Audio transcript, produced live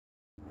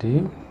சாந்தி.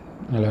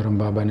 எல்லோரும்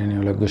பாபா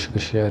நினைவில்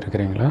குஷியாக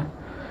இருக்கிறீங்களா?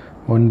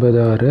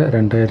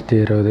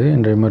 9/6/2020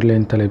 இன்றைய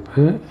முரளியின்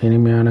தலைப்பு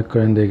இனிமையான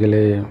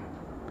குழந்தைகளே,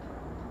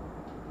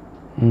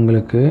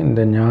 உங்களுக்கு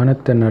இந்த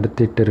ஞானத்தை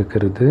நடத்திட்டு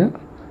இருக்கிறது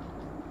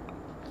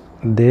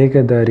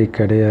தேகதாரி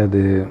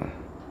கிடையாது,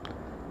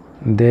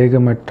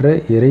 தேகமற்ற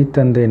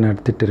இறைத்தந்தை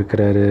நடத்திட்டு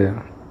இருக்கிறாரு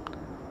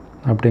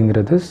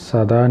அப்படிங்கிறது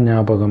சதா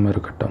ஞாபகம்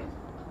இருக்கட்டும்.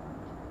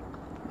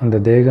 அந்த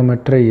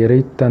தேகமற்ற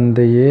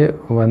இறைத்தந்தையே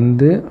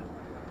வந்து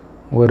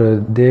ஒரு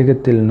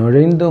தேகத்தில்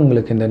நுழைந்து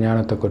உங்களுக்கு இந்த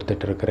ஞானத்தை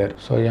கொடுத்துட்ருக்கிறார்.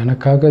 ஸோ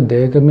எனக்காக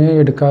தேகமே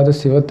எடுக்காத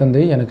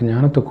சிவத்தந்தை எனக்கு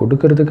ஞானத்தை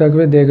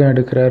கொடுக்கறதுக்காகவே தேகம்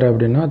எடுக்கிறார்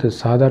அப்படின்னா அது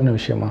சாதாரண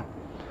விஷயமா?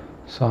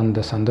 ஸோ அந்த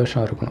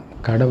சந்தோஷம் இருக்கணும்.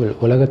 கடவுள்,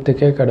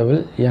 உலகத்துக்கே கடவுள்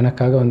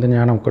எனக்காக வந்து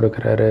ஞானம்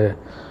கொடுக்குறாரு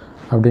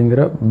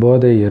அப்படிங்கிற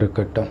போதை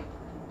இருக்கட்டும்.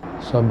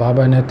 ஸோ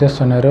பாபா நேற்றே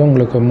சொன்னார்,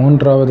 உங்களுக்கு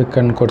 3வது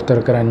கண்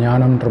கொடுத்துருக்கிற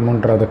ஞானம்ன்ற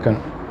 3வது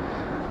கண்.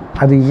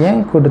 அது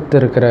ஏன்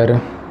கொடுத்துருக்கிறாரு?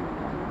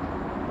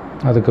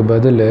 அதுக்கு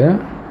பதில்,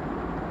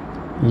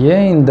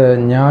 ஏன் இந்த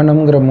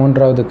ஞானம்ங்கிற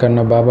 3வது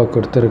கண்ணை பாபா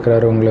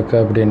கொடுத்துருக்கிறாரு உங்களுக்கு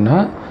அப்படின்னா,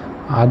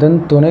 அதன்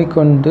துணை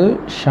கொண்டு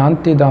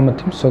சாந்தி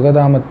தாமத்தையும்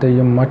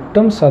சுகதாமத்தையும்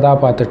மட்டும் சதா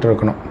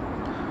பார்த்துட்ருக்கணும்.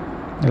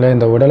 இல்லை,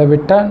 இந்த உடலை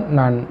விட்டால்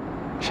நான்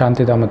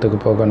சாந்தி தாமத்துக்கு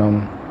போகணும்,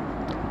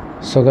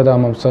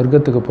 சுகதாமம்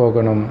சொர்க்கத்துக்கு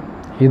போகணும்,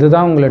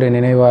 இதுதான் உங்களுடைய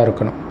நினைவாக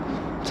இருக்கணும்.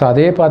 ஸோ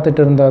அதே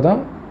பார்த்துட்டு இருந்தால்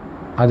தான்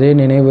அதே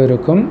நினைவு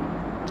இருக்கும்,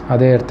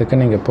 அதே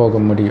இடத்துக்கு நீங்கள் போக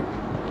முடியும்.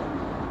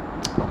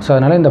 ஸோ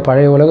அதனால் இந்த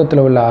பழைய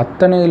உலகத்தில் உள்ள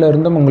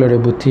அத்தனையிலிருந்தும் உங்களுடைய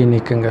புத்தியை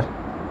நீக்குங்க.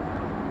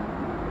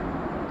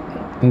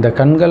 இந்த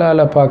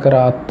கண்களால் பார்க்குற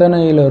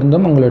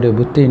அத்தனையிலிருந்தும் உங்களுடைய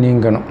புத்தி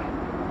நீங்கணும்.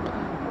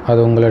 அது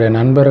உங்களுடைய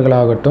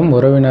நண்பர்களாகட்டும்,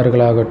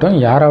 உறவினர்களாகட்டும்,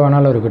 யாராக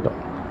வேணாலும் இருக்கட்டும்,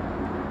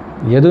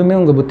 எதுவுமே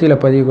உங்கள்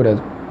புத்தியில்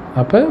பதியக்கூடாது.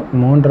 அப்போ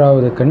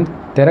 3வது கண்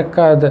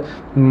திறக்காத,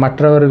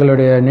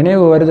 மற்றவர்களுடைய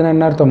நினைவு வருதுன்னு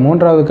என்ன அர்த்தம்?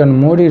 3வது கண்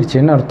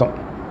மூடிடுச்சின்னு அர்த்தம்.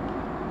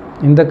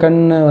 இந்த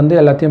கண் வந்து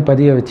எல்லாத்தையும்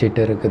பதிய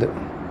வச்சுட்டு இருக்குது.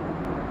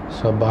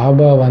 ஸோ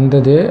பாபா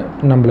வந்தது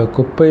நம்மளை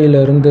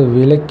குப்பையிலிருந்து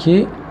விலக்கி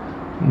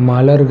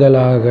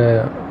மலர்களாக,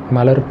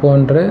 மலர்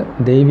போன்ற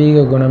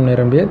தெய்வீக குணம்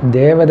நிரம்பிய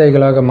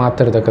தேவதைகளாக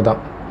மாற்றுறதுக்கு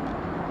தான்.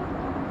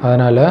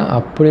 அதனால்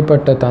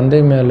அப்படிப்பட்ட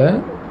தந்தை மேலே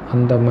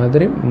அந்த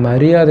மாதிரி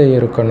மரியாதை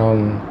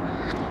இருக்கணும்.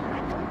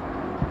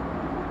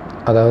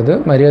 அதாவது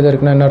மரியாதை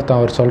இருக்குன்னா என்ன அர்த்தம்?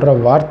 அவர் சொல்கிற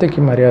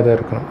வார்த்தைக்கு மரியாதை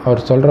இருக்கணும்,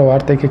 அவர் சொல்கிற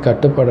வார்த்தைக்கு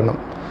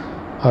கட்டுப்படணும்,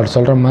 அவர்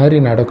சொல்கிற மாதிரி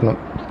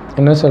நடக்கணும்.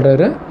 என்ன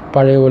சொல்கிறாரு?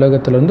 பழைய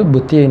உலகத்துலேருந்து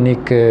புத்தியை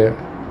நீக்கு.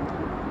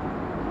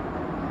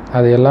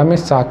 அது எல்லாமே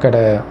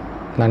சாக்கடை,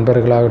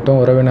 நண்பர்களாகட்டும்,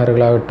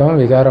 உறவினர்களாகட்டும்,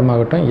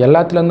 விகாரமாகட்டும்,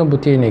 எல்லாத்துலேருந்தும்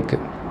புத்தியை நீக்கு.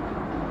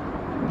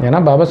 ஏன்னா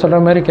பாபா சொல்கிற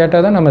மாதிரி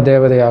கேட்டால் தான் நம்ம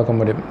தேவதையாக்க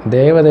முடியும்.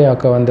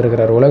 தேவதையாக்க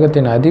வந்திருக்கிறார்,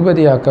 உலகத்தின்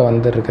அதிபதியாக்க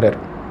வந்திருக்கிறார்.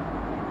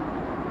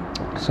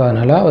 ஸோ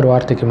அதனால் ஒரு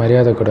வார்த்தைக்கு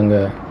மரியாதை கொடுங்க.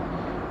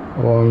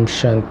 ஓம்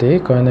சாந்தி.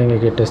 குழந்தைங்க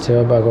கிட்ட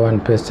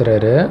சிவபகவான்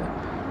பேசுகிறாரு.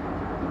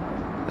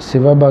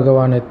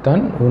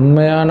 சிவபகவானைத்தான்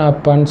உண்மையான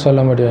அப்பான்னு சொல்ல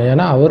முடியும்.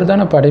 ஏன்னா அவர்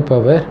தானே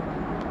படைப்பவர்.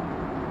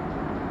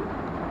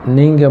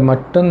 நீங்கள்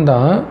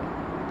மட்டும்தான்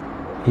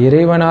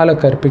இறைவனால்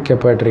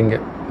கற்பிக்கப்படுறீங்க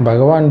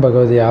பகவான்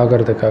பகவதி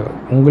ஆகிறதுக்காக.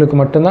 உங்களுக்கு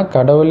மட்டும்தான்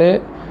கடவுளே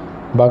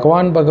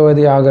பகவான்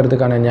பகவதி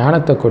ஆகிறதுக்கான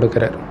ஞானத்தை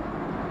கொடுக்குறார்.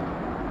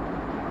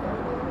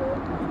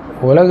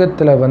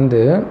 உலகத்தில்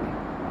வந்து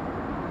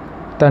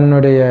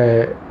தன்னுடைய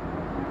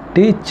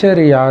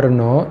டீச்சர்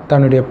யாருன்னோ,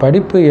 தன்னுடைய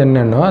படிப்பு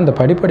என்னன்னோ, அந்த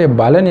படிப்புடைய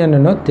பலன்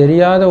என்னன்னோ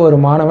தெரியாத ஒரு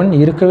மாணவன்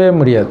இருக்கவே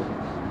முடியாது.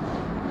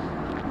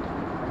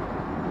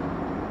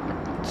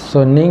 ஸோ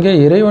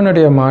நீங்கள்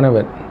இறைவனுடைய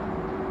மாணவன்.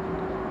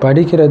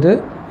 படிக்கிறது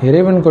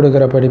இறைவன்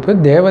கொடுக்குற படிப்பு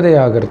தேவதை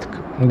ஆகிறதுக்கு.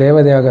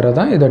 தேவதை ஆகிறது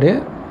தான் இதோடைய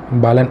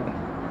பலன்.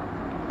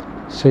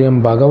 சுயம்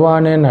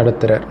பகவானே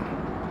நடத்துகிறார்.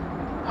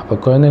 அப்போ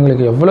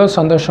குழந்தைங்களுக்கு எவ்வளோ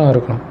சந்தோஷம்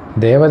இருக்கணும்.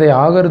 தேவதை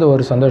ஆகிறது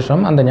ஒரு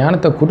சந்தோஷம், அந்த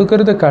ஞானத்தை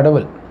கொடுக்கறது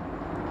கடவுள்.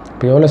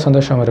 இப்போ எவ்வளோ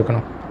சந்தோஷம்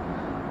இருக்கணும்.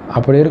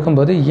 அப்படி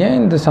இருக்கும்போது ஏன்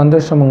இந்த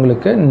சந்தோஷம்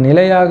உங்களுக்கு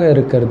நிலையாக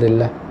இருக்கிறது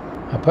இல்லை?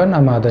 அப்போ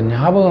நம்ம அதை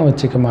ஞாபகம்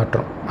வச்சுக்க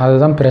மாட்டோம்.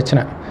 அதுதான்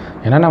பிரச்சனை.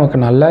 ஏன்னா நமக்கு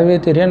நல்லாவே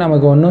தெரியும்,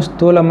 நமக்கு ஒன்றும்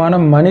ஸ்தூலமான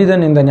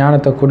மனிதன் இந்த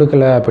ஞானத்தை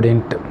கொடுக்கல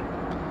அப்படின்ட்டு.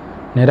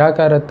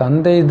 நிராகார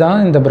தந்தை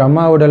தான் இந்த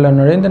பிரம்மா உடலில்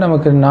நுழைந்து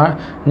நமக்கு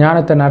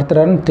ஞானத்தை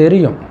நடத்துகிறாருன்னு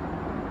தெரியும்.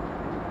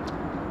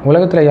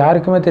 உலகத்தில்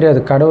யாருக்குமே தெரியாது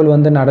கடவுள்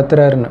வந்து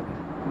நடத்துகிறாருன்னு.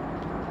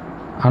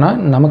 ஆனால்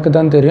நமக்கு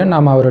தான் தெரியும்,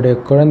 நாம் அவருடைய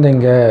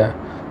குழந்தைங்க,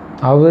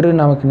 அவர்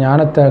நமக்கு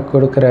ஞானத்தை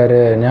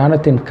கொடுக்குறாரு,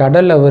 ஞானத்தின்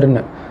கடல்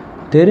அவர்னு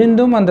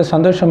தெரிந்தும் அந்த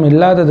சந்தோஷம்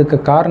இல்லாததுக்கு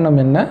காரணம்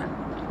என்ன?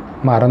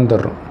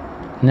 மறந்துடுறோம்,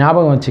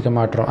 ஞாபகம் வச்சுக்க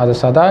மாட்டோம். அதை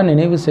சதா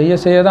நினைவு செய்ய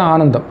செய்ய தான்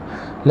ஆனந்தம்.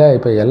 இல்லை,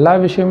 இப்போ எல்லா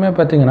விஷயமே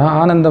பார்த்திங்கன்னா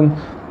ஆனந்தம்.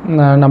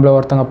 நம்மளை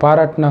ஒருத்தங்க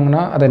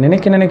பாராட்டினாங்கன்னா அதை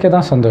நினைக்க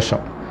தான்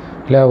சந்தோஷம்.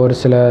 இல்லை, ஒரு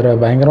சிலர்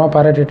பயங்கரமாக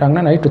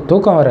பாராட்டிட்டாங்கன்னா நைட்டு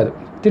தூக்கம் வராது,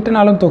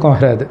 திட்டினாலும் தூக்கம்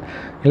வராது.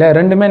 இல்லை,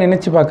 ரெண்டுமே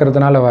நினச்சி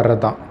பார்க்குறதுனால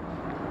வர்றது தான்.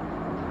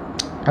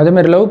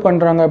 அதேமாதிரி லவ்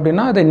பண்ணுறாங்க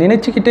அப்படின்னா அதை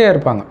நினச்சிக்கிட்டே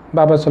இருப்பாங்க.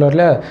 பாபா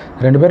சொல்கிறல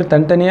 2 பேரும்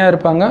தனித்தனியாக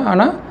இருப்பாங்க,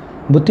 ஆனால்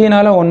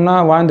புத்தியினால் ஒன்றா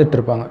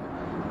வாழ்ந்துட்டுருப்பாங்க.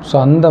 ஸோ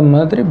அந்த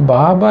மாதிரி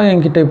பாபா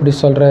என்கிட்ட இப்படி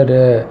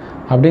சொல்கிறாரு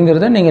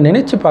அப்படிங்கிறத நீங்கள்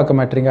நினச்சி பார்க்க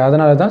மாட்டீங்க.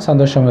 அதனால தான்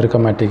சந்தோஷம் இருக்க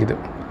மாட்டேங்குது.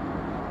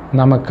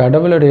 நம்ம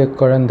கடவுளுடைய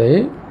குழந்தை.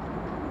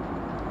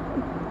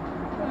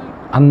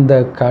 அந்த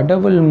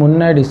கடவுள்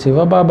முன்னாடி,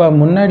 சிவபாபா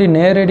முன்னாடி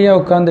நேரடியாக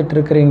உட்காந்துட்டு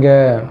இருக்கிறீங்க.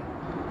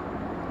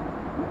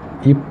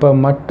 இப்போ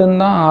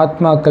மட்டும்தான்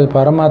ஆத்மாக்கள்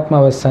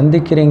பரமாத்மாவை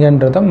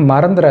சந்திக்கிறீங்கன்றதை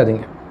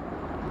மறந்துடாதீங்க.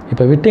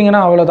 இப்போ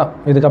விட்டிங்கன்னா அவ்வளோதான்,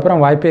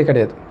 இதுக்கப்புறம் வாய்ப்பே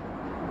கிடையாது.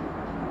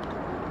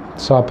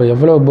 ஸோ அப்போ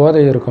எவ்வளோ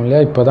போதை இருக்கும்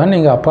இல்லையா? இப்போ தான்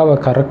நீங்கள் அப்பாவை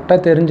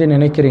கரெக்டாக தெரிஞ்சு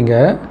நினைக்கிறீங்க,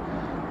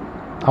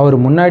 அவர்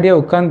முன்னாடியே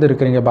உட்கார்ந்து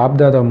இருக்கிறீங்க,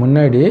 பாப்தாதா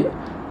முன்னாடி,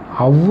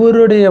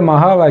 அவருடைய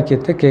மகா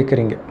வாக்கியத்தை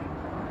கேட்குறீங்க.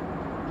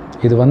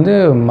 இது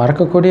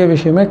மறக்கக்கூடிய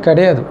விஷயமே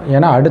கிடையாது.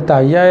 ஏன்னா அடுத்த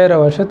 5000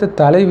 வருஷத்து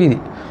தலைவிதி.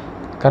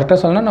 கரெக்டாக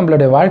சொல்லணும்னா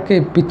நம்மளுடைய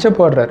வாழ்க்கையை பிச்சை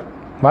போடுறார்,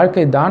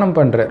 வாழ்க்கை தானம்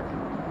பண்ணுறார்.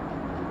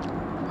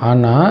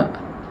 ஆனால்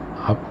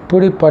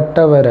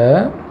அப்படிப்பட்டவரை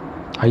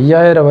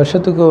 5000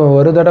 வருஷத்துக்கு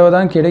ஒரு தடவை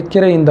தான்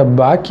கிடைக்கிற இந்த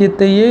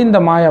பாக்கியத்தையே இந்த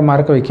மாயா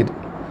மறக்க வைக்குது.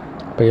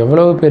 இப்போ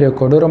எவ்வளவு பெரிய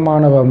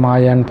கொடூரமானவ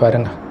மாயான்னு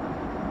பாருங்கள்.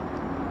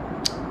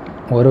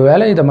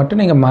 ஒருவேளை இதை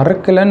மட்டும் நீங்கள்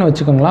மறக்கலைன்னு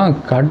வச்சுக்கோங்களேன்,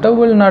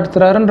 கடவுள்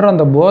நடத்துகிறாருன்ற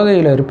அந்த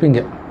போதையில்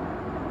இருப்பீங்க.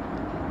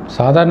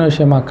 சாதாரண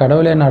விஷயமா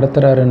கடவுளே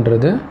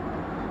நடத்துகிறாருன்றது.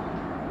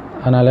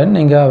 அதனால்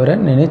நீங்கள் அவரை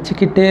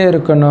நினச்சிக்கிட்டே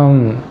இருக்கணும்.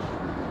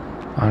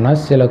 ஆனால்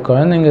சில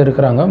குழந்தைங்க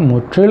இருக்கிறாங்க,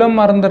 முற்றிலும்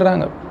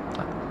மறந்துடுறாங்க.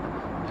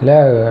 இல்லை,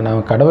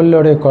 நம்ம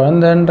கடவுளுடைய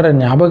குழந்தைன்ற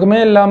ஞாபகமே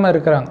இல்லாமல்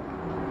இருக்கிறாங்க.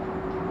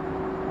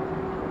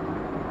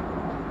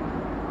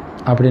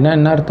 அப்படின்னா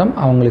என்ன அர்த்தம்?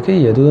 அவங்களுக்கு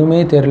எதுவுமே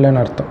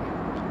தெரியலன்னு அர்த்தம்.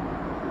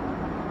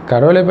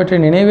 கடவுளை பற்றி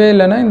நினைவே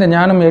இல்லைன்னா இந்த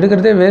ஞானம்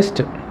எடுக்கிறதே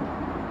வேஸ்ட்டு.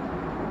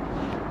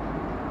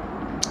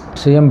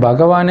 சுயம்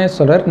பகவானே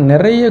சொல்கிறார்,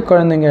 நிறைய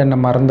குழந்தைங்க என்னை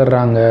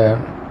மறந்துடுறாங்க.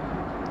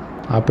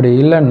 அப்படி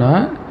இல்லைன்னா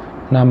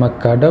நம்ம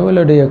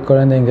கடவுளுடைய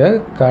குழந்தைங்க,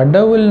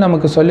 கடவுள்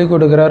நமக்கு சொல்லி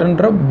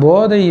கொடுக்குறாருன்ற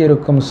போதை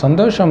இருக்கும்,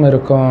 சந்தோஷம்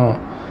இருக்கும்.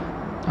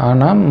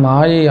 ஆனால்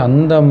மாயை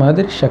அந்த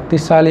மாதிரி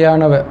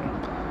சக்திசாலியானவ,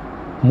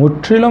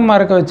 முற்றிலும்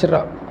மறக்க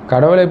வச்சிடறா.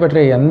 கடவுளை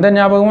பற்றிய எந்த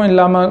ஞாபகமும்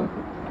இல்லாமல்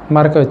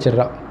மறக்க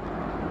வச்சிடறா.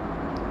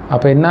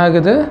 அப்போ என்ன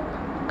ஆகுது?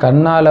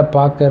 கண்ணால்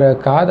பார்க்குற,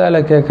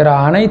 காதால் கேட்குற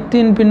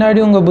அனைத்தின் பின்னாடி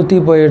உங்கள் புத்தி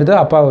போயிடுது.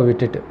 அப்பாவை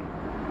விட்டுட்டு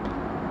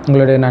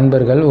உங்களுடைய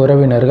நண்பர்கள்,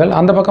 உறவினர்கள்,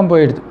 அந்த பக்கம்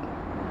போயிடுது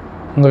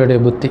உங்களுடைய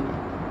புத்தி.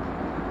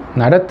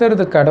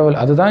 நடத்துறது கடவுள்,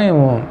 அதுதான்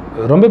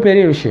ரொம்ப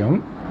பெரிய விஷயம்.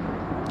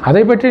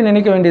 அதை பற்றி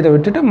நினைக்க வேண்டியதை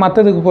விட்டுட்டு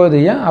மற்றதுக்கு போகுது.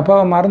 ஏன்?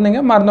 அப்பாவை மறந்தீங்க,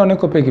 மறந்தோடனே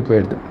குப்பைக்கு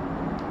போயிடுது.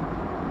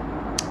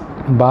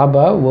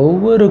 பாபா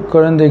ஒவ்வொரு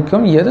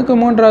குழந்தைக்கும் எதுக்கு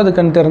 3வது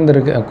கண்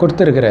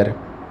கொடுத்துருக்கிறாரு?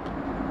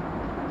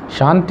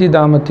 சாந்தி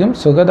தாமத்தையும்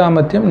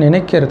சுகதாமத்தையும்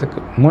நினைக்கிறதுக்கு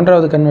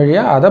 3வது கண்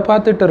வழியாக அதை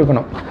பார்த்துட்டு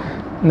இருக்கணும்.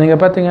 நீங்கள்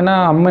பார்த்தீங்கன்னா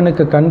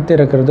அம்மனுக்கு கண்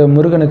திறக்கிறது,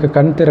 முருகனுக்கு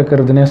கண்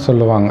திறக்கிறதுனே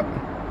சொல்லுவாங்க.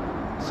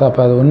 ஸோ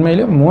அப்போ அது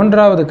உண்மையிலே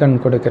 3வது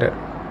கண் கொடுக்குறார்,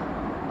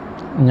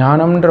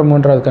 ஞானம்ன்ற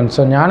 3வது கண்.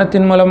 ஸோ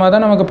ஞானத்தின் மூலமாக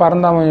தான் நமக்கு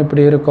பரந்தாமம்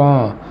இப்படி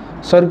இருக்கும்,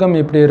 சொர்க்கம்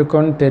இப்படி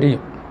இருக்கும்னு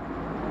தெரியும்.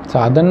 ஸோ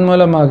அதன்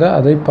மூலமாக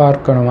அதை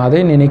பார்க்கணும்,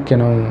 அதை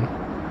நினைக்கணும்.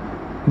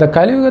 இந்த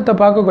கலியுகத்தை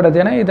பார்க்கக்கூடாது.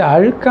 ஏன்னா இது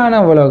அழுக்கான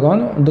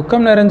உலகம்,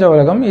 துக்கம் நிறைஞ்ச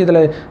உலகம். இதில்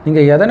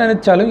நீங்கள் எதை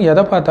நினைச்சாலும்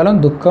எதை பார்த்தாலும்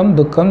துக்கம்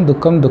துக்கம்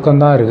துக்கம்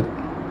துக்கம் தான் இருக்குது.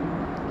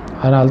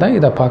 அதனால தான்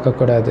இதை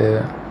பார்க்கக்கூடாது.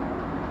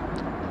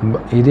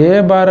 இதே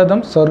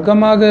பாரதம்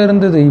சொர்க்கமாக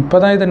இருந்தது, இப்போ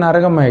தான் இது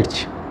நரகம்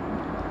ஆயிடுச்சு.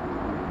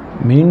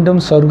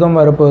 மீண்டும் சொர்க்கம்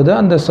வரப்போகுது.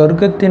 அந்த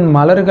சொர்க்கத்தின்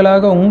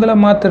மலர்களாக உங்களை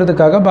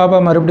மாற்றுறதுக்காக பாபா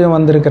மறுபடியும்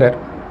வந்திருக்கிறார்.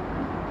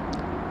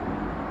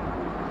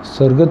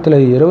 சொர்க்கத்தில்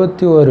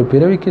 21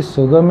 பிறவிக்கு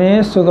சுகமே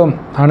சுகம்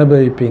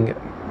அனுபவிப்பீங்க.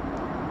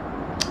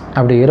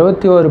 அப்படி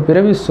 21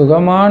 பிறவி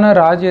சுகமான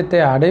ராஜ்யத்தை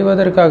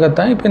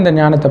அடைவதற்காகத்தான் இப்போ இந்த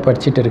ஞானத்தை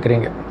படிச்சுட்டு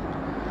இருக்கிறீங்க.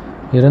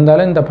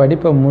 இருந்தாலும் இந்த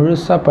படிப்பை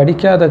முழுசாக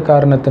படிக்காத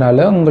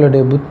காரணத்தினால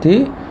உங்களுடைய புத்தி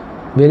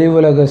வெளி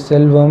உலக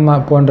செல்வம்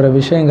போன்ற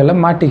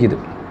விஷயங்களில் மாட்டிக்குது.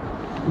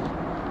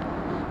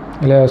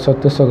 இல்லை,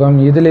 சொத்து சுகம்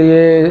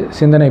இதிலேயே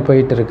சிந்தனை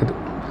போயிட்டு இருக்குது.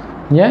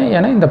 ஏன்?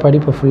 ஏன்னா இந்த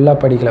படிப்பை ஃபுல்லாக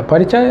படிக்கலை.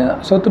 படித்தா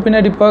சொத்து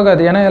பின்னாடி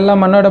போகாது. ஏன்னா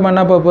எல்லாம் மண்ணோட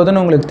மண்ணாக போக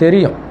போகுதுன்னு உங்களுக்கு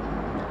தெரியும்.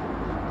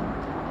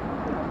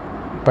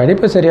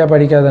 படிப்பை சரியாக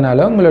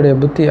படிக்காதனால உங்களுடைய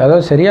புத்தி,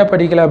 அதாவது சரியாக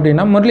படிக்கலை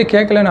அப்படின்னா முரளி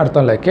கேட்கலன்னு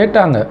அர்த்தம் இல்லை,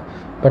 கேட்டாங்க.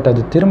 பட்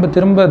அது திரும்ப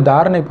திரும்ப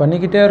தாரணை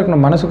பண்ணிக்கிட்டே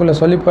இருக்கணும். மனசுக்குள்ளே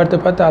சொல்லி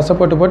பார்த்து பார்த்து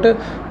அசைப்பட்டு போட்டு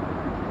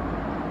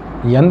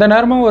எந்த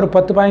நேரமும் ஒரு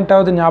 10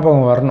 பாயிண்ட்டாவது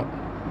ஞாபகம் வரணும்.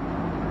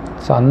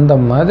 ஸோ அந்த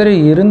மாதிரி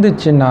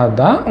இருந்துச்சுன்னா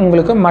தான்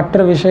உங்களுக்கு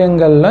மற்ற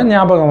விஷயங்கள்லாம்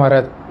ஞாபகம்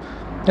வராது.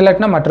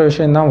 இல்லாட்டினா மற்ற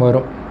விஷயந்தான்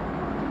வரும்.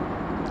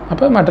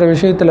 அப்போ மற்ற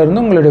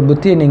விஷயத்துலேருந்து உங்களுடைய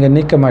புத்தியை நீங்கள்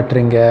நீக்க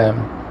மாட்டீங்க.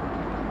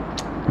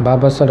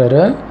 பாபா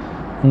சொல்கிறாரு,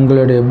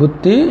 உங்களுடைய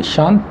புத்தி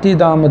சாந்தி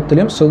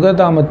தாமத்திலையும்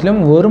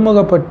சுகதாமத்திலையும்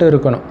ஒருமுகப்பட்டு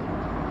இருக்கணும்.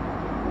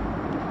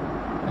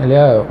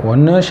 இல்லையா?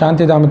 ஒன்று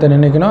சாந்தி தாமத்தை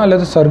நினைக்கணும்,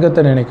 அல்லது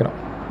சொர்க்கத்தை நினைக்கணும்.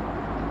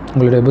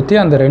 உங்களுடைய புத்தி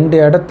அந்த 2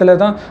 இடத்துல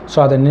தான். ஸோ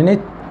அதை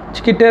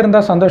நினைச்சிக்கிட்டே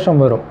இருந்தால்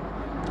சந்தோஷம் வரும்.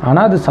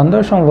 ஆனால் அது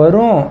சந்தோஷம்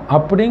வரும்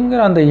அப்படிங்கிற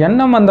அந்த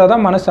எண்ணம் வந்தால்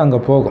தான் மனசு அங்கே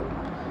போகும்.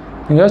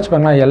 நீங்கள் யோசிச்சு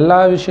பாருங்களா, எல்லா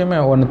விஷயமே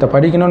ஒன்றத்தை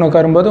படிக்கணும்னு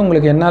உட்காரும்போது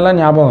உங்களுக்கு என்னெல்லாம்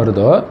ஞாபகம்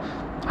வருதோ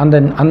அந்த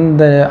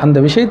அந்த அந்த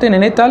விஷயத்தை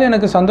நினைத்தாலும்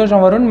எனக்கு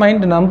சந்தோஷம் வரும்னு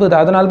மைண்டு நம்புது.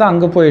 அதனால தான்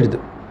அங்கே போயிடுது.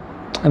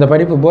 அந்த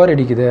படிப்பு போர்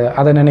அடிக்குது,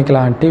 அதை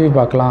நினைக்கலாம், டிவி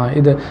பார்க்கலாம்,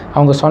 இது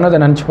அவங்க சொன்னதை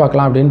நினச்சி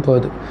பார்க்கலாம் அப்படின்னு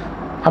போகுது.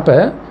 அப்போ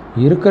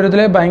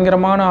இருக்கிறதுலே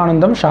பயங்கரமான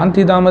ஆனந்தம்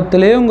சாந்தி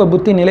தாமத்திலே உங்கள்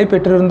புத்தி நிலை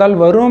பெற்றிருந்தால்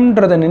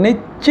வரும்ன்றதை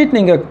நினைச்சிட்டு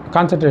நீங்கள்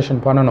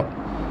கான்சன்ட்ரேஷன் பண்ணணும்.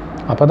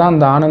 அப்போ தான்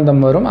அந்த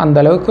ஆனந்தம் வரும். அந்த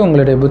அளவுக்கு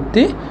உங்களுடைய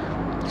புத்தி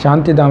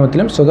சாந்தி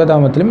தாமத்திலும்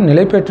சுகதாமத்திலும்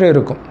நிலை பெற்று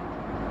இருக்கும்.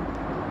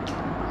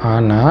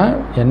 ஆனால்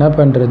என்ன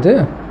பண்ணுறது,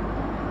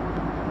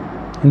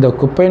 இந்த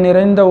குப்பை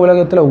நிறைந்த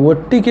உலகத்தில்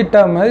ஒட்டிக்கிட்ட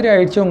மாதிரி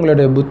ஆயிடுச்சு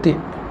உங்களுடைய புத்தி.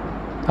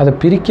 அதை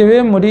பிரிக்கவே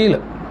முடியல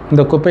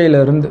இந்த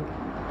குப்பையிலிருந்து.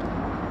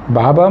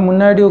 பாபா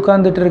முன்னாடி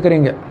உட்காந்துட்டு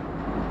இருக்கிறீங்க,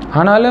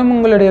 ஆனாலும்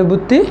உங்களுடைய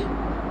புத்தி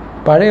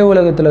பழைய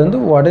உலகத்திலேருந்து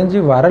உடஞ்சி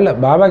வரலை,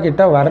 பாபா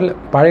கிட்ட வரலை,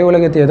 பழைய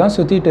உலகத்தையே தான்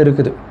சுற்றிட்டு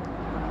இருக்குது.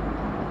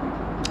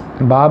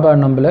 பாபா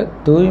நம்மளை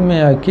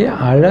தூய்மையாக்கி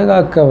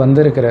அழகாக்க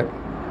வந்திருக்கிறார்.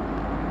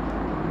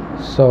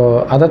 ஸோ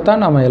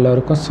அதைத்தான் நம்ம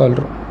எல்லோருக்கும்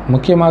சொல்கிறோம்.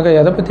 முக்கியமாக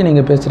எதை பற்றி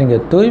நீங்கள் பேசுகிறீங்க?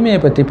 தூய்மையை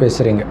பற்றி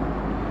பேசுகிறீங்க.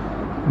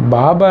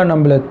 பாபா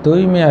நம்மளை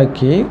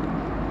தூய்மையாக்கி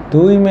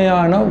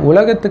தூய்மையான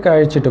உலகத்துக்கு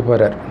அழைச்சிட்டு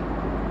போகிறார்.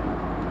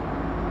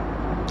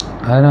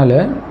 அதனால்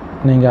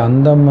நீங்கள்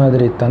அந்த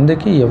மாதிரி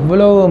தந்தைக்கு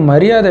எவ்வளோ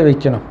மரியாதை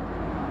வைக்கணும்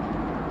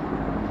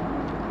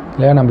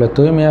இல்லையா? நம்மளை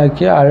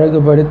தூய்மையாக்கி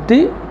அழகுபடுத்தி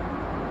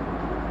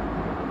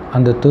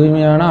அந்த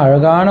தூய்மையான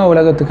அழகான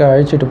உலகத்துக்கு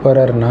அழைச்சிட்டு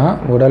போகிறாருன்னா,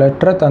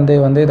 உடலற்ற தந்தை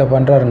இதை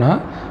பண்ணுறாருன்னா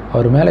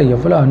அவர் மேலே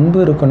எவ்வளோ அன்பு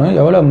இருக்கணும்,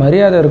 எவ்வளோ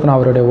மரியாதை இருக்கணும்,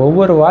 அவருடைய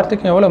ஒவ்வொரு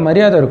வார்த்தைக்கும் எவ்வளோ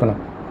மரியாதை இருக்கணும்.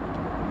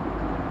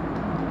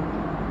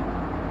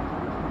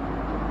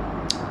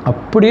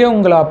 அப்படியே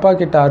உங்களை அப்பா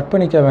கிட்ட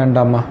அர்ப்பணிக்க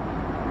வேண்டாமா?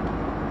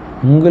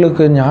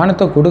 உங்களுக்கு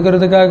ஞானத்தை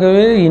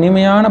கொடுக்கறதுக்காகவே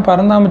இனிமையான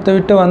பரந்தாமத்தை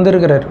விட்டு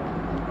வந்திருக்கிறார்.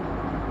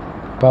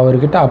 இப்போ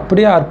அவர்கிட்ட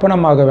அப்படியே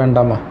அர்ப்பணமாக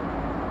வேண்டாமா?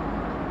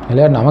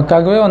 இல்லையா?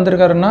 நமக்காகவே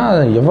வந்திருக்காருன்னா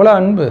எவ்வளோ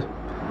அன்பு.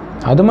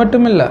 அது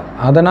மட்டும் இல்லை,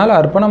 அதனால்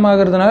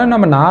அர்ப்பணமாகிறதுனால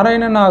நம்ம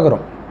நாராயணன்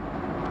ஆகிறோம்.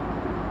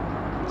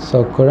 ஸோ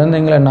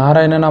குழந்தைங்களை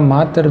நாராயணனாக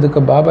மாற்றுறதுக்கு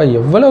பாபா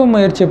எவ்வளவு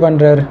முயற்சி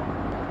பண்ணுறாரு.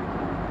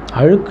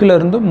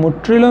 அழுக்கிலிருந்து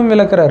முற்றிலும்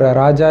விளக்குறாரு.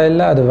 ராஜா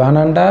இல்லை, அது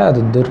வேணாண்டா, அது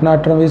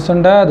துர்நாற்றம்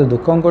வீசுண்டா, அது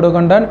துக்கம்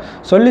கொடுக்கண்டான்னு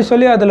சொல்லி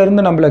சொல்லி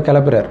அதிலிருந்து நம்மளை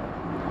கிளப்புறார்.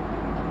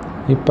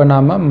 இப்போ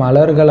நாம்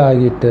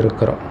மலர்களாகிட்டு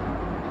இருக்கிறோம்.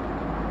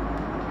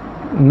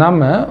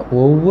 நம்ம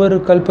ஒவ்வொரு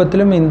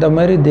கல்பத்திலும் இந்த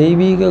மாதிரி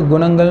தெய்வீக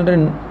குணங்கள்ன்ற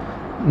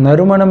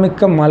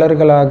நறுமணமிக்க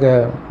மலர்களாக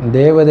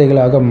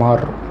தேவதைகளாக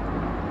மாறும்.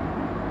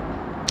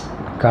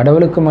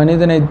 கடவுளுக்கு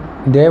மனிதனை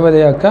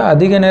தேவதையாக்க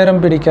அதிக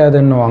நேரம்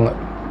பிடிக்காதுன்னுவாங்க.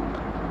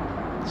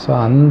 ஸோ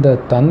அந்த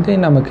தந்தை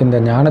நமக்கு இந்த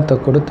ஞானத்தை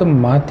கொடுத்து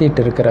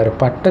மாற்றிட்டு இருக்கிறாரு,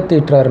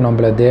 பட்டத்திட்டுறாரு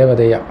நம்மளை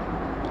தேவதையாக.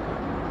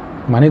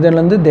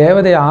 மனிதன்லேருந்து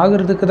தேவதை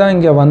ஆகிறதுக்கு தான்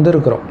இங்கே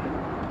வந்திருக்கிறோம்.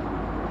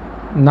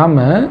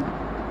 நம்ம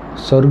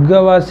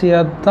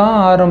சொர்க்கவாசியாக தான்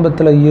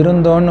ஆரம்பத்தில்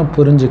இருந்தோன்னு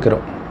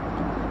புரிஞ்சுக்கிறோம்.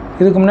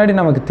 இதுக்கு முன்னாடி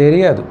நமக்கு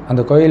தெரியாது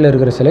அந்த கோயிலில்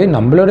இருக்கிற சிலை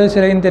நம்மளுடைய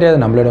சிலைன்னு தெரியாது,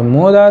 நம்மளுடைய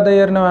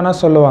மூதாதையர்னு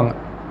வேணால் சொல்லுவாங்க.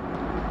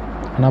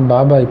 ஆனால்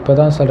பாபா இப்போ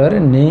தான் சொல்கிறாரு,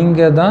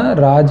 நீங்கள் தான்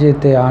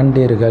ராஜ்யத்தை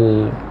ஆண்டீர்கள்.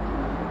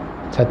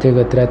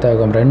 சத்தியுக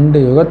திரேதாயுகம் 2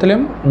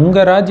 யுகத்துலேயும்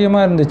உங்கள்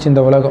ராஜ்யமாக இருந்துச்சு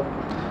இந்த உலகம்.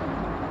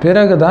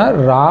 பிறகு தான்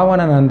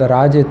ராவணன் அந்த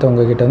ராஜ்யத்தை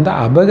உங்ககிட்ட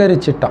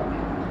அபகரிச்சிட்டான்.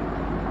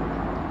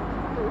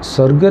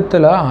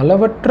 சொர்க்கத்தில்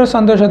அளவற்ற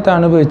சந்தோஷத்தை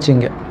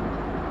அனுபவிச்சிங்க.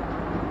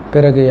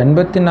 பிறகு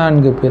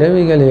 84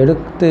 பிறவிகள்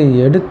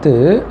எடுத்து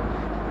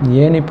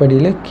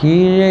ஏணிப்படியில்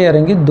கீழே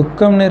இறங்கி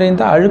துக்கம்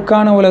நிறைந்த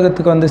அழுக்கான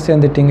உலகத்துக்கு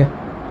சேர்ந்துட்டீங்க.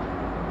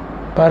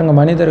 பாருங்கள்,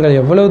 மனிதர்கள்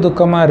எவ்வளவு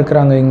துக்கமாக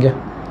இருக்கிறாங்க. இங்கே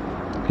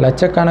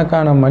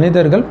லட்சக்கணக்கான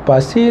மனிதர்கள்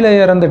பசியில்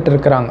இறந்துட்டு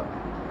இருக்கிறாங்க.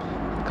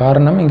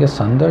 காரணம், இங்கே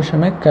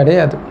சந்தோஷமே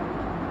கிடையாது.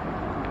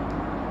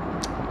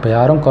 இப்போ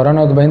யாரும்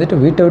கொரோனாவுக்கு பயந்துட்டு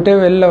வீட்டை விட்டே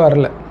வெளில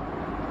வரல.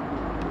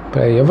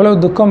 இப்போ எவ்வளோ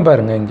துக்கம்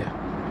பாருங்கள். இங்கே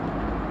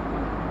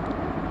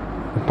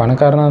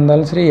பணக்காரனாக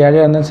இருந்தாலும் சரி,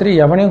 ஏழையாக இருந்தாலும் சரி,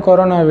 எவனையும்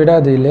கொரோனா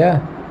விடாது இல்லையா?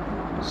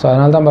 ஸோ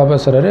அதனால தான் பாபா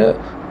சொல்கிறாரு,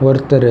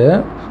 ஒருத்தர்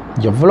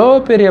எவ்வளோ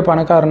பெரிய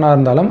பணக்காரனாக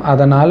இருந்தாலும்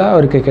அதனால்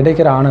அவருக்கு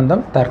கிடைக்கிற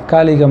ஆனந்தம்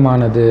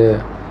தற்காலிகமானது,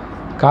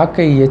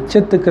 காக்கை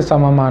எச்சத்துக்கு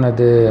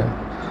சமமானது.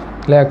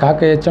 இல்லை,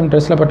 காக்கை எச்சம்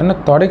ட்ரெஸ்ஸில் பட்டோன்னா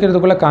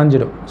துடைக்கிறதுக்குள்ளே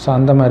காஞ்சிடும். ஸோ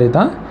அந்த மாதிரி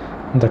தான்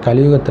இந்த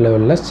கலியுகத்தில்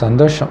உள்ள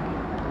சந்தோஷம்.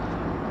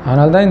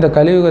 அதனால தான் இந்த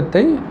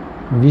கலியுகத்தை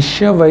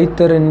விஷ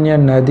வைத்தரண்ய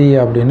நதி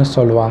அப்படின்னு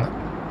சொல்லுவாங்க.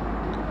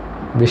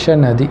 விஷ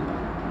நதி.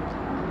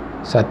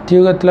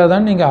 சத்தியுகத்தில்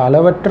தான் நீங்கள்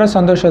அளவற்ற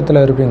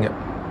சந்தோஷத்தில் இருப்பீங்க.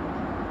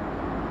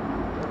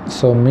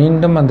 ஸோ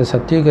மீண்டும் அந்த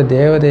சத்தியுக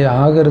தேவதை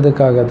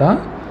ஆகிறதுக்காக தான்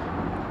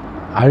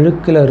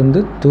அழுக்கிலிருந்து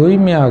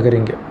தூய்மை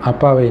ஆகிறீங்க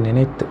அப்பாவை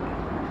நினைத்து.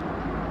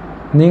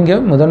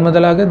 நீங்கள்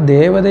முதலாக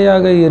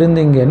தேவதையாக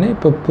இருந்தீங்கன்னு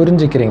இப்போ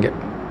புரிஞ்சுக்கிறீங்க.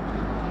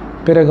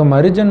 பிறகு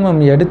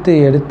மறுஜன்மம்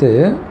எடுத்து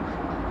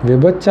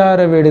விபச்சார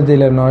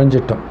விடுதியில்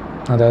நுழைஞ்சிட்டோம்,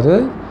 அதாவது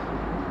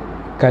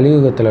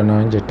கலியுகத்தில்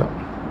நுழைஞ்சிட்டோம்.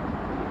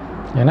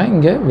 ஏன்னா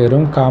இங்கே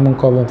வெறும் காமம்,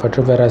 கோபம்,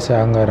 பற்று, பேராசை,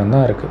 அகங்காரம்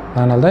தான் இருக்குது.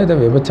 அதனால தான் இதை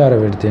விபச்சார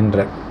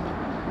விடுதின்ற.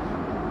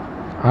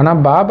 ஆனால்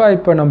பாபா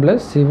இப்போ நம்மளை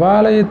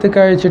சிவாலயத்துக்கு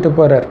அழைச்சிட்டு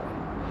போகிறார்.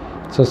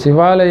 ஸோ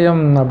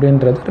சிவாலயம்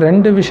அப்படின்றது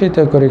 2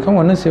 விஷயத்தை குறிக்கும்.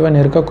 ஒன்று சிவன்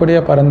இருக்கக்கூடிய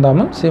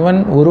பரந்தாமம், சிவன்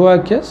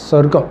உருவாக்கிய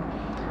சொர்க்கம்.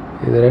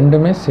 இது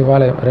 2மே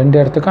சிவாலயம். 2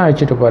 இடத்துக்கும்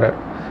அழைச்சிட்டு போகிறார்.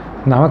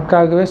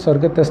 நமக்காகவே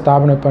சொர்க்கத்தை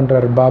ஸ்தாபனை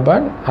பண்ணுறார் பாபா.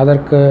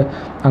 அதற்கு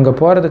அங்கே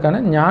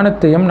போகிறதுக்கான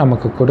ஞானத்தையும்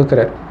நமக்கு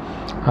கொடுக்குறார்.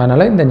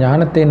 அதனால் இந்த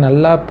ஞானத்தை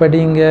நல்லா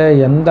படிங்க.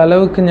 எந்த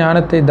அளவுக்கு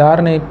ஞானத்தை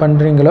தாரணை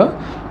பண்ணுறீங்களோ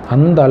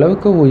அந்த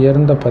அளவுக்கு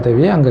உயர்ந்த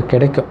பதவி அங்கே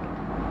கிடைக்கும்.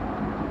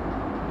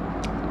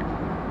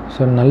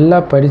 ஸோ நல்லா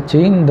படித்து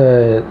இந்த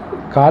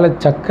கால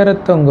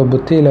சக்கரத்தை உங்கள்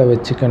புத்தியில்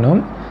வச்சுக்கணும்.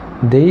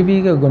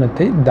 தெய்வீக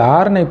குணத்தை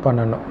தாரணை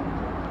பண்ணணும்.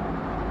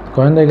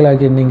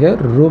 குழந்தைகளாகி நீங்கள்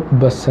ரூப்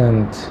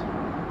பசந்த்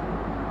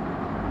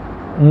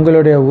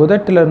உங்களுடைய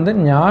உதட்டிலிருந்து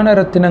ஞான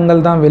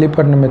ரத்தினங்கள் தான்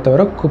வெளிப்படணுமே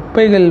தவிர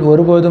குப்பைகள்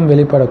ஒருபோதும்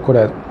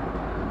வெளிப்படக்கூடாது.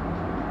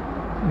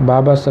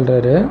 பாபா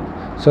சொல்கிறாரு.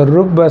 ஸோ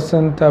ரூப்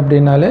பசந்த்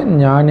அப்படின்னாலே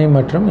ஞானி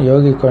மற்றும்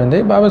யோகி குழந்தை.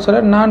 பாபா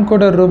சொல்கிறார், நான்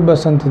கூட ரூப்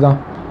பசந்த் தான்.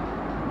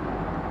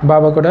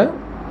 பாபா கூட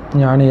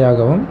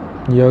ஞானியாகவும்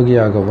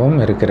யோகியாகவும்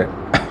இருக்கிறேன்.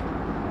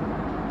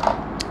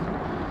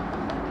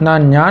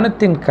 நான்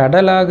ஞானத்தின்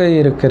கடலாக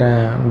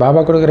இருக்கிறேன். பாபா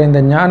கொடுக்குற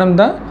இந்த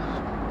ஞானம்தான்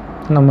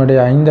நம்முடைய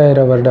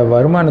 5000 வருட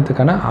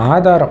வருமானத்துக்கான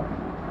ஆதாரம்.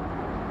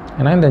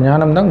 ஏன்னா இந்த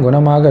ஞானம்தான்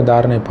குணமாக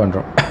தாரணை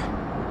பண்ணுறோம்.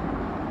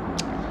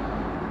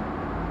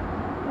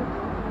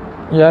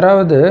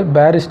 யாராவது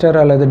பேரிஸ்டர்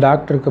அல்லது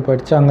டாக்டருக்கு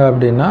படித்தாங்க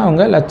அப்படின்னா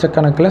அவங்க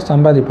லட்சக்கணக்கில்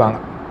சம்பாதிப்பாங்க.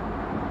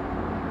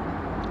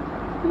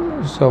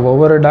 ஸோ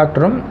ஒவ்வொரு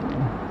டாக்டரும்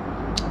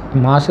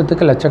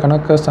மாதத்துக்கு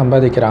லட்சக்கணக்கு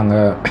சம்பாதிக்கிறாங்க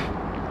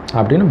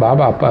அப்படின்னு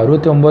பாபா அப்போ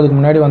 69க்கு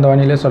முன்னாடி வந்த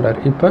வானிலே சொல்கிறார்.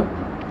 இப்போ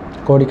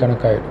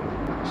கோடிக்கணக்காகிடும்.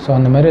 ஸோ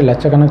அந்த மாதிரி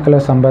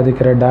லட்சக்கணக்கில்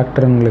சம்பாதிக்கிற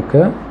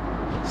டாக்டருங்களுக்கு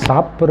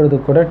சாப்பிட்றது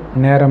கூட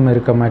நேரம்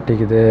இருக்க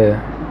மாட்டேங்குது.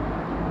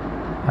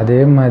 அதே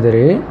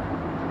மாதிரி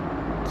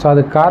ஸோ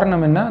அதுக்கு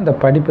காரணம் என்ன? அந்த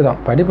படிப்பு தான்.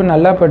 படிப்பு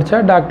நல்லா படித்தா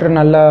டாக்டர்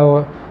நல்லா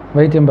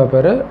வைத்தியம்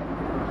பார்ப்பார்,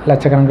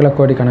 லட்சக்கணக்கில்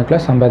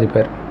கோடிக்கணக்கில்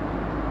சம்பாதிப்பார்.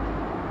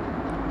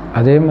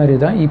 அதே மாதிரி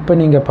தான் இப்போ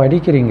நீங்கள்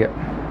படிக்கிறீங்க.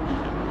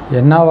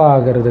 என்னவா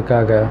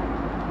ஆகிறதுக்காக?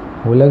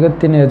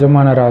 உலகத்தின்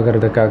எஜமானர்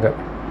ஆகிறதுக்காக.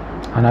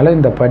 அதனால்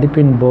இந்த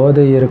படிப்பின்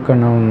போதை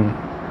இருக்கணும்.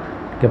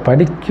 இங்கே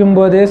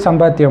படிக்கும்போதே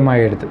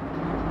சம்பாத்தியமாகிடுது.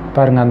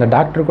 பாருங்கள், அந்த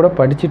டாக்டர் கூட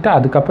படிச்சுட்டு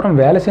அதுக்கப்புறம்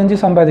வேலை செஞ்சு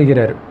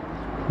சம்பாதிக்கிறாரு.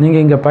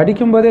 நீங்கள் இங்கே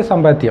படிக்கும்போதே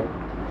சம்பாத்தியம்.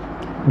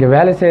 இங்கே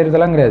வேலை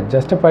செய்கிறதெல்லாம் கிடையாது.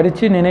 ஜஸ்ட்டு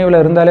படித்து நினைவில்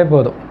இருந்தாலே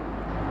போதும்.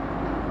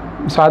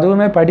 ஸோ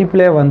அதுவுமே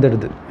படிப்பிலே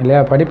வந்துடுது இல்லையா?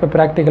 படிப்பை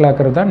ப்ராக்டிக்கல்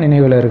ஆக்கிறது தான்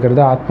நினைவில்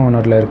இருக்கிறது, ஆத்ம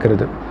உணர்வில்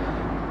இருக்கிறது.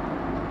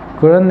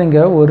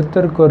 குழந்தைங்க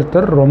ஒருத்தருக்கு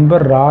ஒருத்தர் ரொம்ப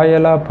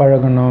ராயலாக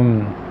பழகணும்.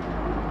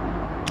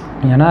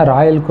 ஏன்னா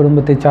ராயல்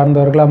குடும்பத்தை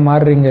சார்ந்தவர்களாக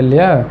மாறுறீங்க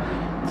இல்லையா?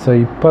 ஸோ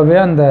இப்போவே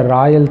அந்த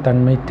ராயல்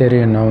தன்மை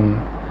தெரியணும்.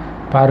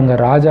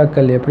 பாருங்கள்,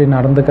 ராஜாக்கள் எப்படி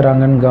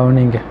நடந்துக்கிறாங்கன்னு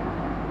கவனிங்க.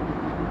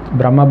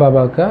 பிரம்ம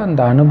பாபாவுக்கு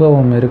அந்த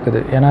அனுபவம் இருக்குது.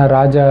 ஏன்னா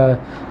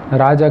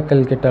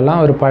ராஜாக்கள் கிட்டலாம்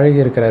அவர் பழகி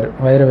இருக்கிறார்.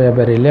 வைர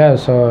வியாபாரி இல்லையா?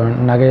 ஸோ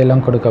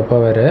நகையெல்லாம் கொடுக்க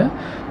போவார்.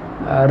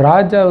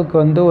 ராஜாவுக்கு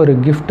வந்து ஒரு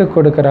கிஃப்ட்டு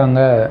கொடுக்குறாங்க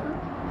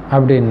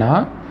அப்படின்னா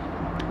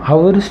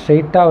அவர்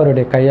ஸ்ட்ரெயிட்டாக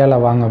அவருடைய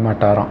கையால் வாங்க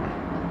மாட்டாராம்.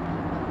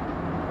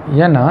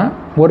 ஏன்னா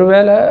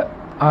ஒருவேளை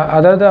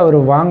அதாவது அவர்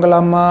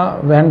வாங்கலாமா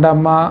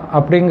வேண்டாமா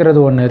அப்படிங்கிறது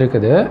ஒன்று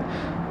இருக்குது.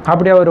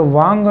 அப்படி அவர்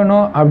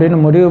வாங்கணும் அப்படின்னு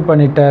முடிவு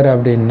பண்ணிட்டார்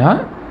அப்படின்னா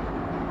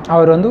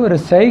அவர் வந்து ஒரு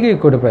சைகை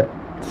கொடுப்பார்.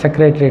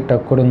 செக்ரட்டரிகிட்ட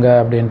கொடுங்க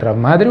அப்படின்ற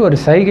மாதிரி ஒரு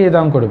சைகை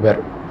தான் கொடுப்பார்.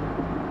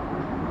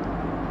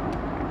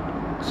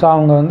 ஸோ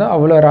அவங்க வந்து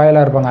அவ்வளோ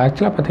ராயலாக இருப்பாங்க.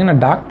 ஆக்சுவலாக பார்த்திங்கன்னா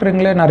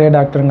டாக்டருங்களே நிறைய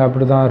டாக்டருங்க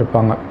அப்படி தான்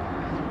இருப்பாங்க.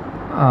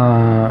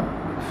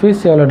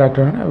 ஃபீஸ் எவ்வளோ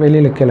டாக்டர்னு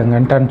வெளியில்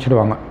கேளுங்கன்ட்டு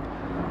அனுப்பிச்சிடுவாங்க.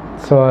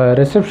 ஸோ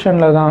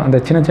ரிசப்ஷனில் தான் அந்த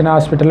சின்ன சின்ன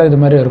ஹாஸ்பிட்டலில் இது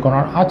மாதிரி இருக்கும்.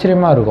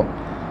 ஆச்சரியமாக இருக்கும்.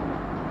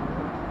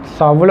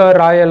 ஸோ அவ்வளோ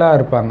ராயலாக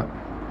இருப்பாங்க.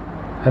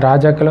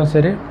 ராஜாக்களும்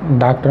சரி,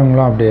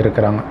 டாக்டருங்களும் அப்படி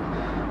இருக்கிறாங்க.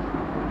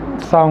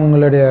 ஸோ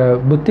அவங்களுடைய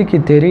புத்திக்கு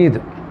தெரியுது,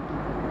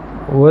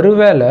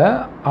 ஒருவேளை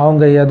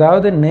அவங்க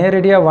ஏதாவது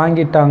நேரடியாக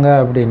வாங்கிட்டாங்க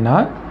அப்படின்னா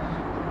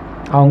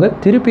அவங்க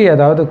திருப்பி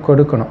ஏதாவது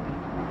கொடுக்கணும்.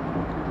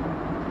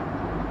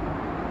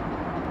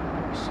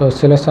 ஸோ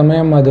சில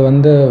சமயம் அது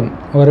வந்து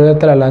ஒரு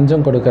விதத்தில்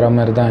லஞ்சம் கொடுக்குற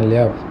மாதிரி தான்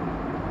இல்லையா?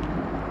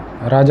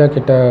 ராஜா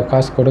கிட்ட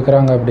காசு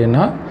கொடுக்குறாங்க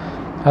அப்படின்னா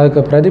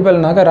அதுக்கு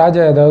பிரதிபலனாக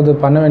ராஜா ஏதாவது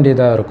பண்ண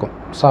வேண்டியதாக இருக்கும்.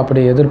 ஸோ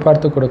அப்படி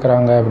எதிர்பார்த்து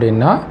கொடுக்குறாங்க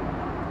அப்படின்னா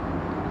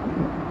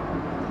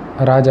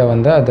ராஜா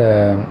வந்து அதை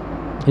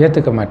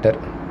ஏற்றுக்க மாட்டார்.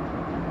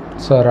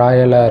 ஸோ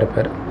ராயலாக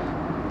இருப்பார்.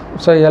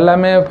 ஸோ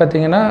எல்லாமே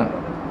பார்த்திங்கன்னா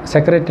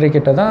செக்ரட்டரி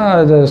கிட்ட தான்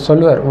அது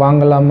சொல்லுவார்,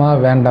 வாங்கலாமா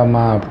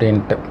வேண்டாமா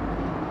அப்படின்ட்டு.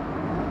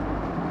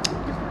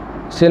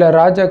 சில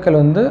ராஜாக்கள்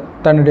வந்து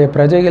தன்னுடைய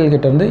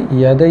பிரஜைகள்கிட்ட வந்து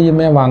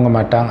எதையுமே வாங்க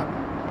மாட்டாங்க.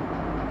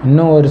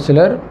 இன்னும் ஒரு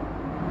சிலர்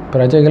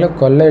பிரஜைகளை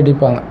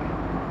கொள்ளையடிப்பாங்க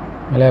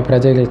இல்லையா?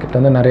 பிரஜைகள்கிட்ட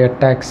வந்து நிறைய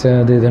டேக்ஸு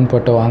அது இதுன்னு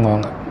போட்டு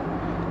வாங்குவாங்க.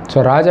 ஸோ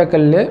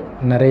ராஜாக்கள்லேயே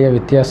நிறைய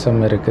வித்தியாசம்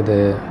இருக்குது.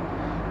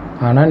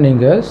 ஆனால்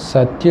நீங்கள்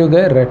சத்யுக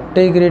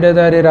இரட்டை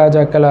கிரீடதாரி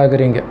ராஜாக்கள்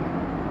ஆகுறீங்க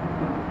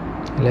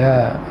இல்லையா?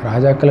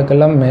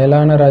 ராஜாக்களுக்கெல்லாம்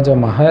மேலான ராஜா,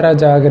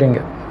 மகாராஜா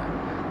ஆகுறீங்க.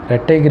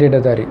 இரட்டை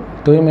கிரீடதாரி,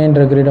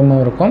 தூய்மைன்ற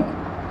கிரீடமும் இருக்கும்,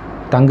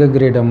 தங்க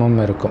கிரீடமும்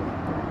இருக்கும்.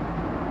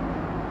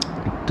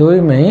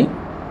 தூய்மை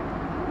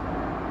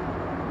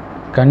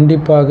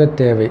கண்டிப்பாக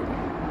தேவை.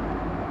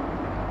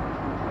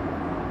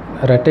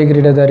 இரட்டை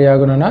கிரீடதாரி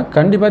ஆகணும்னா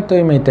கண்டிப்பாக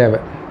தூய்மை தேவை.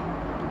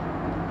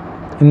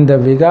 இந்த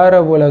விகார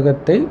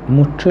உலகத்தை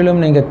முற்றிலும்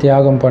நீங்கள்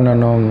தியாகம்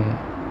பண்ணணும்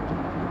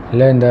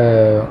இல்லை? இந்த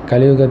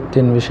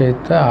கலியுகத்தின்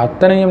விஷயத்தை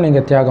அத்தனையும்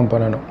நீங்கள் தியாகம்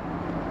பண்ணணும்.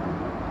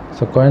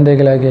 ஸோ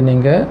குழந்தைகளாகி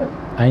நீங்கள்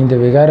 5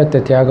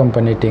 விகாரத்தை தியாகம்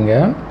பண்ணிட்டீங்க.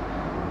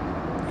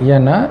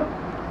 ஏன்னா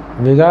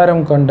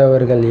விகாரம்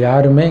கொண்டவர்கள்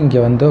யாருமே இங்கே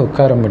வந்து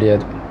உட்கார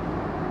முடியாது.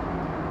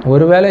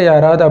 ஒருவேளை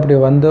யாராவது அப்படி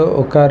வந்து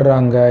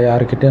உட்கார்றாங்க,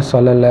 யாருக்கிட்டையும்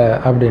சொல்லலை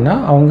அப்படின்னா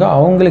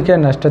அவங்களுக்கே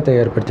நஷ்டத்தை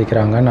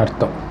ஏற்படுத்திக்கிறாங்கன்னு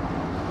அர்த்தம்.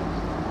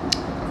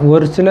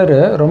 ஒரு சிலர்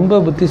ரொம்ப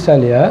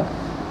புத்திசாலியாக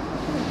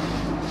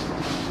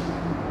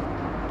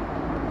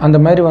அந்த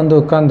மாதிரி வந்து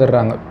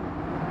உட்காந்துடுறாங்க.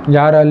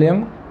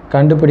 யாராலையும்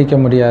கண்டுபிடிக்க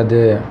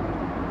முடியாது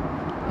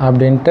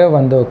அப்படின்ட்டு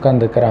வந்து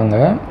உட்காந்துக்கிறாங்க.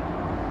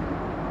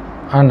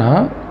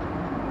 ஆனால்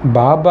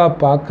பாபா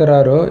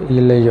பார்க்குறாரோ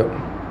இல்லையோ,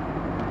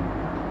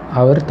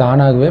 அவர்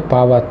தானாகவே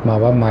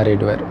பாவாத்மாவாக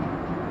மாறிடுவார்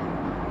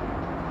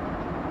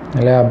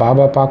இல்லையா?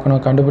 பாபா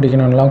பார்க்கணும்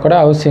கண்டுபிடிக்கணும்லாம் கூட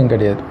அவசியம்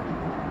கிடையாது.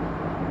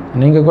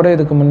 நீங்கள் கூட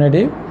இதுக்கு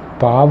முன்னாடி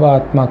பாவ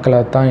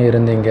ஆத்மாக்களாக தான்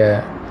இருந்தீங்க.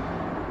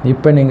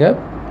 இப்போ நீங்கள்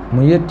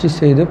முயற்சி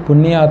செய்து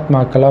புண்ணிய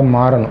ஆத்மாக்களாக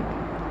மாறணும்.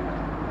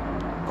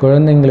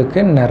 குழந்தைங்களுக்கு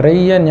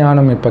நிறைய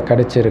ஞானம் இப்போ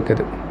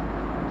கிடைச்சிருக்குது.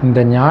 இந்த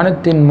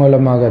ஞானத்தின்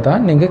மூலமாக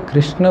தான் நீங்கள்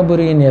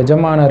கிருஷ்ணபுரியின்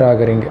எஜமானர்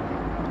ஆகிறீங்க,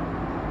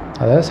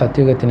 அதாவது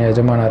சத்தியுகத்தின்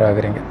எஜமானர்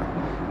ஆகிறீங்க.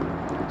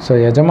 ஸோ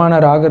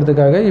எஜமானர்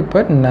ஆகிறதுக்காக இப்போ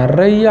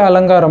நிறைய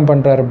அலங்காரம்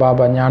பண்ணுறாரு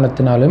பாபா,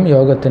 ஞானத்தினாலும்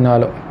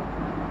யோகத்தினாலும்.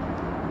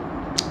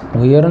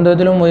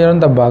 உயர்ந்ததிலும்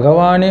உயர்ந்த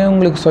பகவானே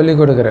உங்களுக்கு சொல்லிக்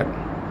கொடுக்குறார்.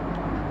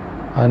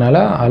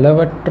 அதனால்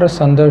அளவற்ற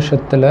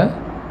சந்தோஷத்தில்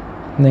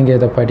நீங்கள்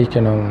இதை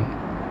படிக்கணும்.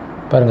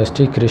 பாருங்கள்,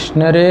 ஸ்ரீ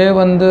கிருஷ்ணரே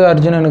வந்து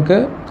அர்ஜுனனுக்கு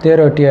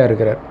தேரோட்டியாக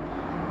இருக்கிறார்.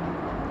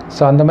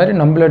 ஸோ அந்த மாதிரி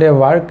நம்மளுடைய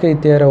வாழ்க்கை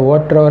தேரை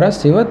ஓட்டுறவராக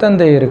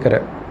சிவத்தந்தை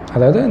இருக்கிறார்.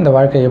 அதாவது இந்த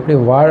வாழ்க்கையை எப்படி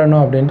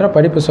வாழணும் அப்படின்ற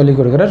படிப்பு சொல்லிக்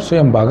கொடுக்குறார்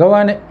சுயம்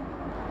பகவானே.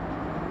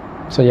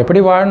 ஸோ எப்படி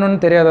வாழணும்னு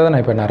தெரியாததான்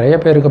நான் இப்போ நிறைய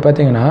பேருக்கு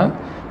பார்த்தீங்கன்னா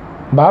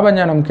பாபா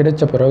ஞானம்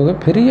கிடைச்ச பிறகு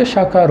பெரிய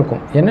ஷாக்காக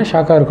இருக்கும். என்ன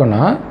ஷாக்காக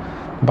இருக்குன்னா,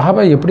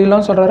 பாபா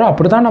எப்படிலாம் சொல்கிறாரோ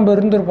அப்படி தான் நம்ம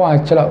இருந்திருப்போம்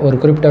ஆக்சுவலாக ஒரு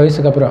குறிப்பிட்ட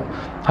வயசுக்கு அப்புறம்.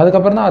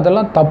 அதுக்கப்புறம் தான்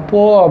அதெல்லாம்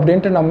தப்போ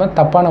அப்படின்ட்டு நம்ம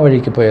தப்பான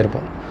வழிக்கு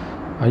போயிருப்போம்.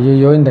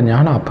 ஐயோ, இந்த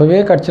ஞானம் அப்போவே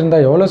கிடச்சிருந்தா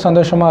எவ்வளோ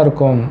சந்தோஷமாக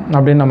இருக்கும்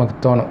அப்படின்னு நமக்கு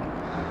தோணும்.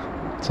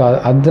 ஸோ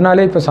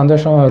அதனாலே இப்போ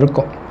சந்தோஷமாக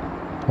இருக்கும்.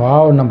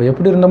 நம்ம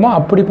எப்படி இருந்தோமோ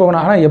அப்படி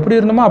போகணும். ஆனால் எப்படி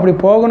இருந்தோமோ அப்படி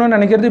போகணும்னு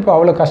நினைக்கிறது இப்போ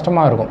அவ்வளோ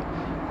கஷ்டமாக இருக்கும்.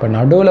 இப்போ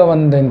நடுவில்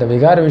வந்த இந்த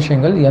விகார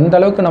விஷயங்கள் எந்த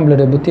அளவுக்கு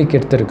நம்மளுடைய புத்தியை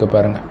கெடுத்துருக்கு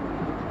பாருங்கள்.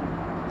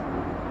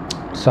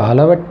 ஸோ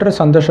அளவற்ற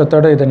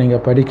சந்தோஷத்தோடு இதை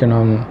நீங்கள்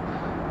படிக்கணும்.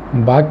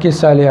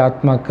 பாக்கியசாலி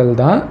ஆத்மாக்கள்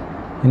தான்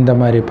இந்த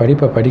மாதிரி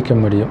படிப்பை படிக்க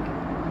முடியும்.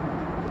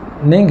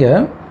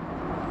 நீங்கள்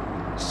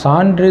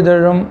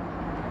சான்றிதழும்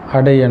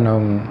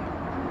அடையணும்.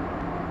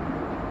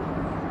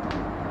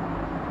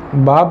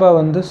 பாபா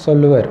வந்து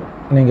சொல்லுவார்,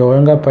 நீங்கள்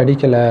ஒழுங்காக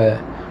படிக்கலை,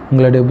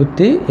 உங்களுடைய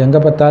புத்தி எங்கே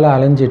பார்த்தாலும்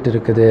அலைஞ்சிட்டு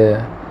இருக்குது,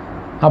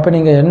 அப்போ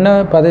நீங்கள் என்ன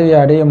பதவி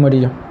அடைய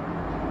முடியும்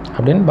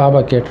அப்படின்னு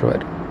பாபா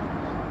கேட்டுருவார்.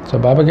 ஸோ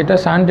பாபா கிட்ட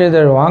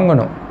சான்றிதழ்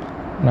வாங்கணும்,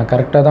 நான்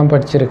கரெக்டாக தான்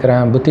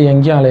படிச்சிருக்கிறேன், புத்தி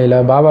எங்கேயும் அலையலை,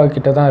 பாபா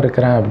கிட்ட தான்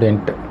இருக்கிறேன்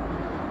அப்படின்ட்டு.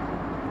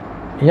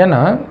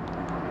 ஏன்னா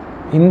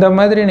இந்த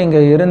மாதிரி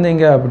நீங்கள்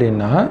இருந்தீங்க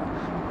அப்படின்னா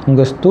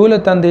உங்கள் ஸ்தூல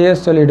தந்தையே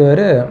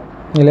சொல்லிவிடுவார்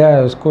இல்லையா,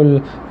 ஸ்கூல்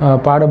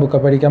பாட புக்கை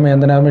படிக்காமல்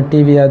எந்த நேரமும்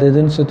டிவி அது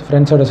இதுன்னு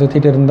ஃப்ரெண்ட்ஸோடு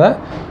சுற்றிட்டு இருந்தால்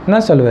என்ன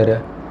சொல்லுவார்,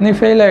 நீ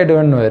ஃபெயில்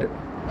ஆகிடுவேன்னுவார்.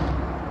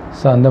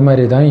 ஸோ அந்த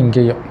மாதிரி தான்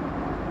இங்கேயும்.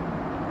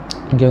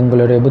 இங்கே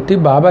உங்களுடைய புத்தி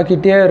பாபா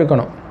கிட்டேயே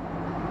இருக்கணும்,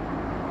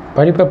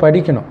 படிப்பை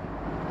படிக்கணும்,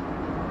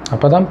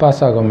 அப்போ தான்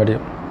பாஸ் ஆக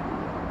முடியும்.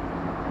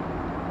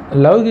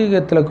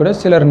 லௌகீகத்தில் கூட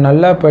சிலர்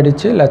நல்லா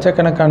படித்து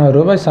லட்சக்கணக்கான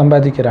ரூபாய்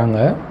சம்பாதிக்கிறாங்க.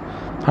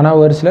 ஆனால்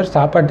ஒரு சிலர்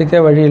சாப்பாட்டுக்கே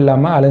வழி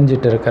இல்லாமல்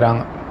அலைஞ்சிட்டு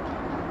இருக்கிறாங்க.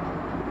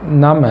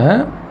 நாம்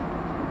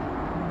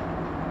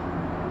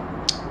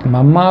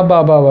மம்மா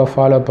பாபாவை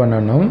ஃபாலோ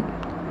பண்ணணும்,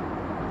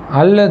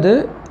 அல்லது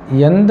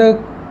எந்த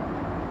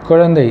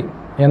குழந்தை,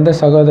 எந்த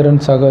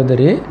சகோதரன்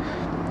சகோதரி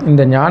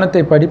இந்த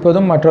ஞானத்தை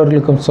படிப்பதும்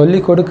மற்றவர்களுக்கும் சொல்லி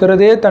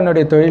கொடுக்கறதே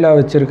தன்னுடைய தொழிலாக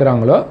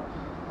வச்சுருக்கிறாங்களோ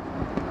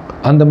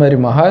அந்த மாதிரி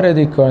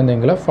மகாரதி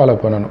குழந்தைங்களை ஃபாலோ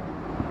பண்ணணும்.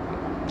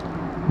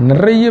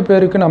 நிறைய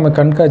பேருக்கு நம்ம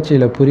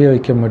கண்காட்சியில் புரிய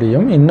வைக்க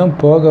முடியும். இன்னும்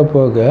போக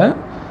போக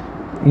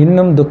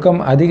இன்னும்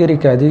துக்கம்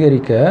அதிகரிக்க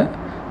அதிகரிக்க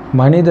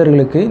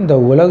மனிதர்களுக்கு இந்த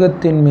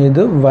உலகத்தின்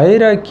மீது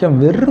வைராக்கியம்,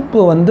 வெறுப்பு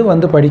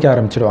வந்து படிக்க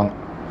ஆரம்பிச்சிடுவாங்க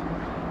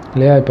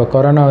இல்லையா. இப்போ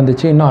கொரோனா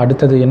வந்துச்சு, இன்னும்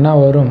அடுத்தது என்ன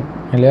வரும்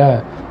இல்லையா,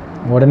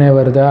 உடனே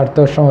வருதா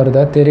அடுத்த வருஷம்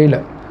வருதா தெரியல.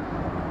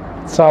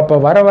 ஸோ அப்போ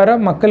வர வர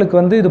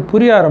மக்களுக்கு இது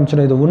புரிய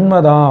ஆரம்பிச்சிடும், இது உண்மை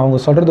தான், அவங்க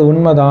சொல்கிறது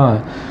உண்மை தான்,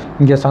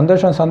 இங்கே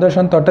சந்தோஷம்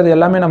சந்தோஷம் தொட்டது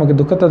எல்லாமே நமக்கு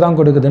துக்கத்தை தான்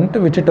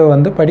கொடுக்குதுன்ட்டு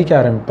விட்டுட்டு படிக்க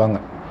ஆரம்பிப்பாங்க.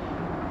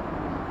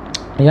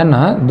 ஏன்னா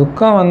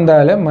துக்கம்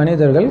வந்தாலே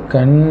மனிதர்கள்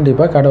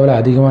கண்டிப்பாக கடவுளை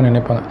அதிகமாக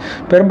நினைப்பாங்க.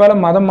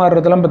 பெரும்பாலும் மதம்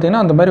மாறுறதுலாம்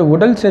பார்த்திங்கன்னா அந்த மாதிரி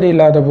உடல்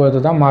சரியில்லாத போது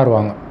தான்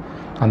மாறுவாங்க.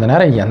 அந்த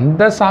நேரம்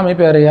எந்த சாமி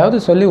பேரையாவது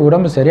சொல்லி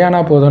உடம்பு சரியானா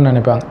போதும்னு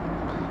நினைப்பாங்க.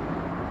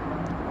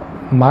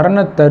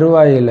 மரண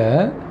தருவாயில்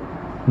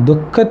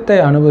துக்கத்தை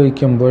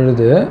அனுபவிக்கும்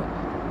பொழுது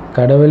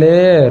கடவுளே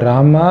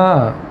ராமா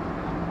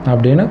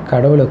அப்படின்னு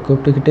கடவுளை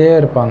கூப்பிட்டுக்கிட்டே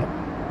இருப்பாங்க.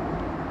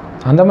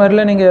 அந்த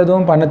மாதிரிலாம் நீங்கள்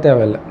எதுவும் பண்ண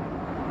தேவையில்லை.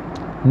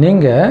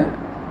 நீங்கள்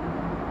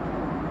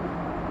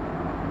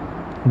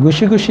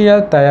குஷி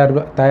குஷியாக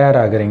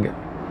தயாராகிறீங்க.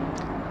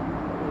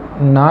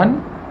 நான்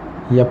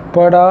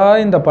எப்படா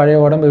இந்த பழைய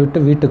உடம்பை விட்டு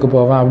வீட்டுக்கு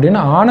போவேன் அப்படின்னு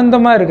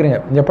ஆனந்தமாக இருக்கிறீங்க.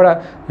 எப்படா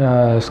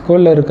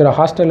ஸ்கூலில் இருக்கிற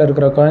ஹாஸ்டலில்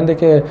இருக்கிற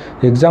குழந்தைக்கு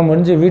எக்ஸாம்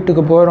முடிஞ்சு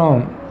வீட்டுக்கு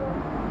போகிறோம்,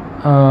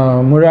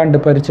 முழாண்டு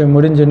பரீட்சை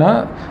முடிஞ்சுன்னா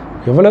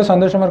எவ்வளோ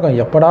சந்தோஷமாக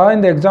இருக்கும், எப்படா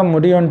இந்த எக்ஸாம்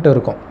முடியும்ன்ட்டு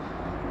இருக்கும்.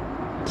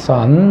 ஸோ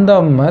அந்த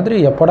மாதிரி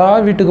எப்படா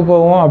வீட்டுக்கு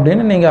போவோம்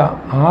அப்படின்னு நீங்கள்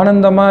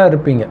ஆனந்தமாக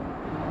இருப்பீங்க.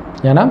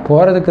 ஏன்னா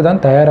போகிறதுக்கு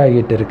தான்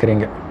தயாராகிட்டு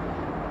இருக்கிறீங்க.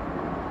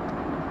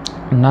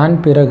 நான்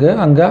பிறகு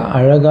அங்கே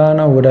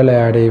அழகான உடலை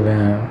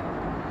அடைவேன்.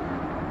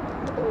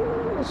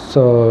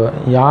 ஸோ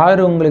யார்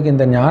உங்களுக்கு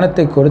இந்த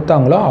ஞானத்தை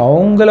கொடுத்தாங்களோ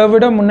அவங்கள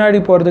விட முன்னாடி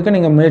போகிறதுக்கு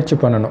நீங்கள் முயற்சி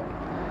பண்ணணும்.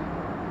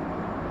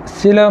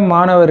 சில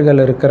மாணவர்கள்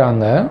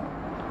இருக்கிறாங்க,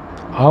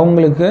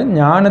 அவங்களுக்கு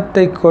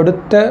ஞானத்தை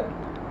கொடுத்த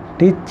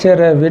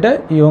டீச்சரை விட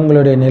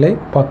இவங்களுடைய நிலை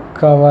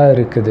பக்காவாக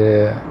இருக்குது.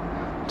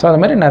 ஸோ அது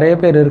மாதிரி நிறைய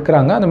பேர்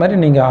இருக்கிறாங்க. அது மாதிரி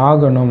நீங்கள்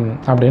ஆகணும்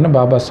அப்படின்னு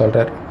பாபா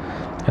சொல்கிறார்.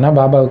 ஏன்னா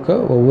பாபாவுக்கு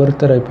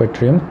ஒவ்வொருத்தரை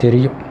பற்றியும்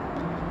தெரியும்.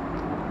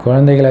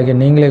 குழந்தைகளாகிய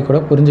நீங்களே கூட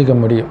புரிஞ்சிக்க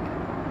முடியும்.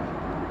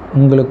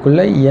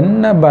 உங்களுக்குள்ளே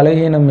என்ன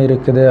பலகீனம்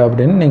இருக்குது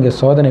அப்படின்னு நீங்கள்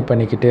சோதனை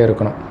பண்ணிக்கிட்டே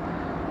இருக்கணும்.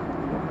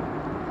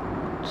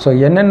 ஸோ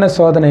என்னென்ன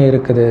சோதனை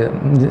இருக்குது,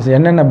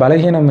 என்னென்ன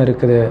பலகீனம்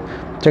இருக்குது,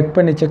 செக்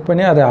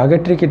பண்ணி அதை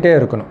அகற்றிக்கிட்டே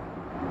இருக்கணும்.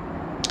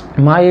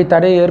 மாயை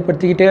தடையை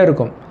ஏற்படுத்திக்கிட்டே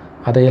இருக்கும்,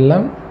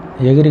 அதையெல்லாம்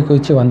எகிரி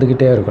குதித்து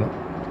வந்துக்கிட்டே இருக்கணும்,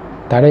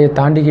 தடையை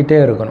தாண்டிக்கிட்டே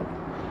இருக்கணும்.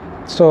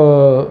 ஸோ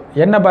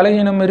என்ன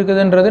பலகீனம்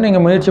இருக்குதுன்றது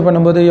நீங்கள் முயற்சி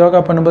பண்ணும்போது,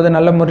 யோகா பண்ணும்போது,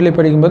 நல்ல முறையில்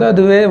படிக்கும்போது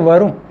அதுவே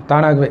வரும்,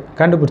 தானாகவே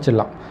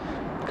கண்டுபிடிச்சிடலாம்.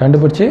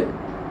 கண்டுபிடிச்சி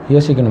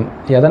யோசிக்கணும்,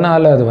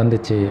 எதனால் அது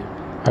வந்துச்சு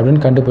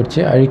அப்படின்னு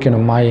கண்டுபிடிச்சி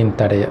அழிக்கணும் மாயின்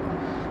தடையை.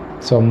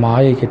 ஸோ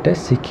மாயைக்கிட்ட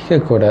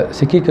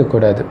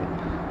சிக்கிக்கக்கூடாது.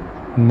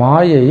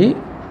 மாயை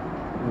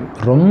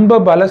ரொம்ப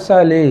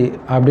பலசாலி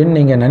அப்படின்னு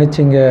நீங்கள்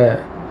நினச்சிங்க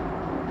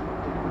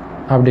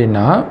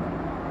அப்படின்னா,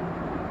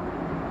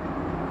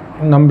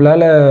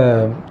 நம்மளால்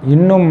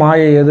இன்னும்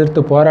மாயை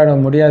எதிர்த்து போராட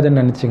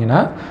முடியாதுன்னு நினச்சிங்கன்னா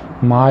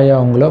மாயை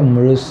அவங்கள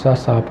முழுசாக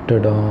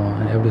சாப்பிட்டுடும்.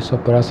 எப்படி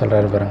சூப்பராக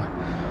சொல்கிறாரு பாருங்க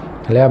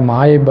இல்லையா?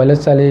 மாயை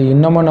பலசாலி,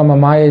 இன்னமும் நம்ம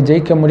மாயை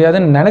ஜெயிக்க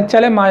முடியாதுன்னு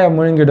நினச்சாலே மாயை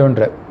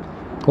முழுங்கிடும்ன்ற.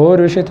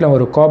 ஒவ்வொரு விஷயத்தில்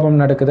ஒரு கோபம்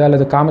நடக்குது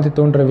அல்லது காமத்தை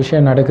தூண்டுற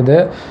விஷயம் நடக்குது,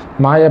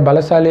 மாயை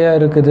பலசாலியாக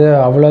இருக்குது,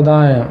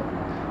 அவ்வளோதான்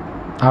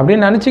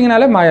அப்படின்னு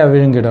நினச்சிங்கனாலே மாயா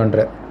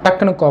விழுங்கிடும்ன்ற.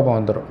 டக்குன்னு கோபம்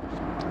வந்துடும்,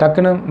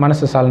 டக்குன்னு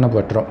மனசு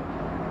சலனப்பட்டுரும்.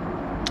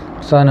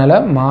 ஸோ அதனால்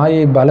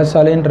மாயை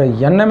பலசாலின்ற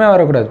எண்ணமே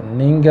வரக்கூடாது.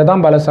 நீங்கள்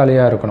தான்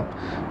பலசாலியாக இருக்கணும்.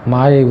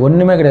 மாயை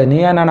ஒன்றுமே கிடையாது, நீ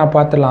ஏன்னா நான்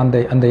பார்த்துடலாம்,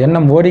 அந்த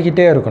எண்ணம்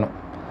ஓடிக்கிட்டே இருக்கணும்.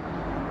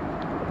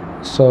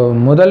 ஸோ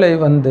முதலை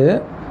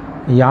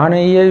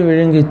யானையே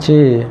விழுங்கிச்சு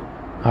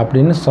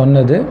அப்படின்னு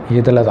சொன்னது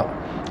இதில் தான்.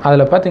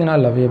 அதில் பார்த்திங்கன்னா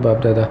லவ்ய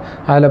பாப்தாதா,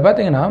 அதில்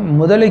பார்த்திங்கன்னா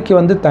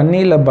முதலைக்கு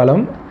தண்ணியில்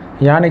பலம்,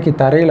 யானைக்கு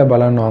தரையில்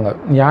பலம்னுவாங்க.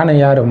 யானை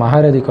யார்?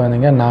 மகாரதி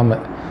குழந்தைங்க நாம்.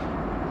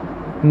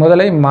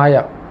 முதலை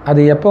மாயா. அது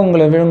எப்போ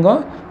உங்களை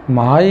விழுங்கும்?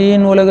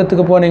 மாயின்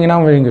உலகத்துக்கு போனீங்கன்னா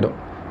விழுங்கிடும்.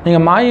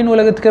 நீங்கள் மாயின்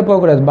உலகத்துக்கே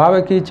போகக்கூடாது, பாபா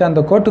கீச்சு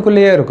அந்த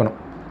கோட்டுக்குள்ளேயே இருக்கணும்,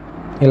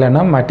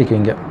 இல்லைன்னா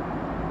மாட்டிக்குவீங்க.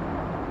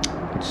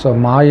 ஸோ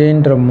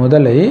மாயின்ற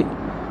முதலை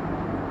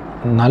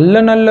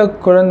நல்ல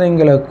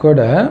குழந்தைங்களை கூட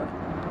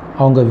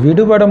அவங்க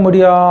விடுபட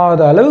முடியாத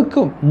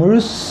அளவுக்கு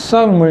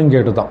முழுசாக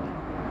முழுங்கிடுதான்.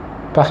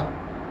 இப்போ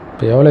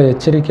எவ்வளோ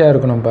எச்சரிக்கையாக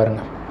இருக்கணும்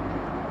பாருங்கள்.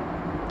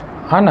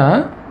 ஆனால்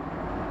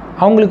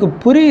அவங்களுக்கு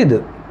புரியுது,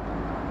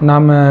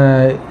 நாம்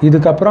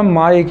இதுக்கப்புறம்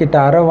மாயக்கிட்ட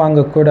அறை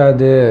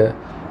வாங்கக்கூடாது,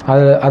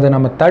 அதை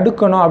நம்ம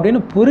தடுக்கணும்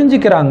அப்படின்னு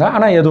புரிஞ்சிக்கிறாங்க.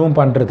 ஆனால் எதுவும்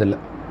பண்ணுறதில்ல,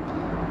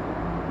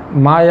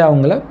 மாயா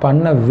அவங்கள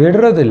பண்ண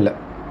விடுறதில்லை.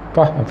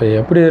 அப்போ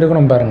எப்படி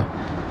இருக்கணும் பாருங்கள்.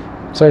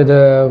 ஸோ இதை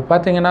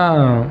பார்த்திங்கன்னா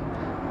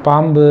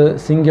பாம்பு,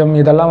 சிங்கம்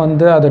இதெல்லாம்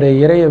அதோடைய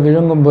இரையை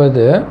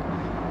விழுங்கும்போது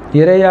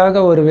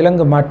இரையாக ஒரு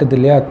விலங்கு மாட்டுது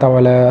இல்லையா,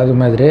 தவளை, அது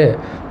மாதிரி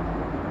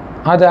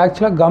அது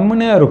ஆக்சுவலாக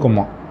கம்முனே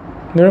இருக்குமா.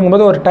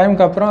 விழுங்கும்போது ஒரு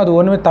டைமுக்கு அப்புறம் அது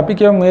ஒன்றுமே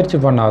தப்பிக்கவே முயற்சி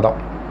பண்ணாதான்,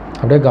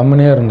 அப்படியே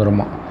கம்முனே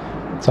இருந்துருமா.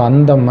 ஸோ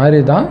அந்த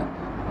மாதிரி தான்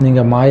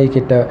நீங்கள்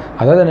மாயக்கிட்ட,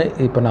 அதாவது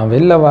இப்போ நான்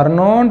வெளில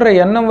வரணுன்ற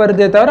எண்ணம்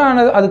வருதே தவிர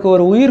ஆனால் அதுக்கு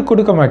ஒரு உயிர்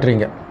கொடுக்க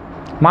மாட்டீங்க,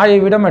 மாயை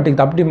விட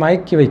மாட்டேங்குது, அப்படி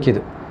மயக்கி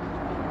வைக்கிது.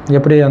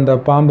 எப்படி அந்த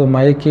பாம்பு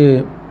மயக்கி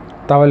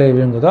தவளை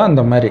விழுங்குதோ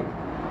அந்த மாதிரி.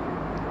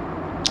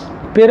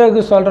 பிறகு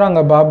சொல்கிறாங்க,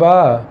 பாபா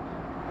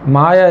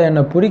மாயா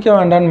என்னை பிடிக்க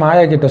வேண்டான்னு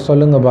மாயா கிட்ட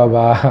சொல்லுங்க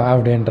பாபா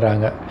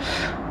அப்படின்றாங்க.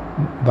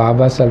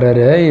 பாபா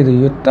சொல்கிறாரு, இது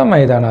யுத்த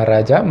மைதானம்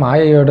ராஜா,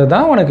 மாயையோடு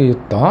தான் உனக்கு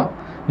யுத்தம்,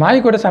 மாயை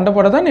கூட சண்டை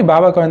போட தான் நீ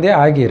பாபா குழந்தையே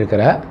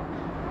ஆகியிருக்கிற.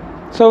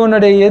 ஸோ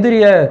உன்னுடைய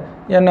எதிரியை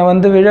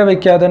என்னை விழ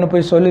வைக்காதன்னு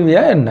போய்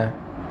சொல்லுவியா என்ன?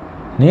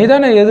 நீ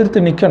தானே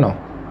எதிர்த்து நிற்கணும்.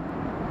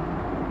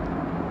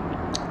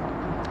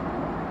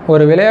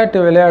 ஒரு விளையாட்டு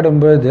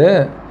விளையாடும்போது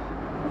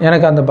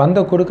எனக்கு அந்த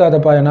பந்தை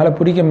கொடுக்காதப்பா, என்னால்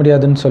பிடிக்க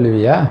முடியாதுன்னு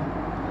சொல்லுவியா?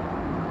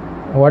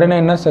 உடனே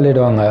என்ன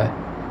சொல்லிடுவாங்க,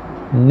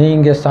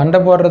 நீங்கள் சண்டை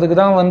போடுறதுக்கு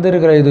தான்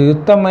வந்திருக்கிற, இது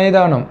யுத்த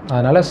மைதானம்,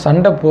 அதனால்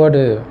சண்டை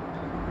போடு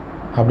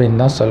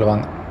அப்படின்னு தான்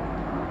சொல்லுவாங்க.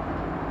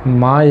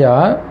 மாயா,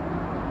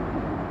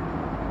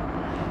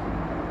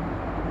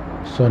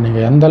 ஸோ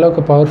நீங்கள் எந்த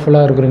அளவுக்கு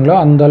பவர்ஃபுல்லாக இருக்கிறீங்களோ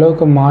அந்த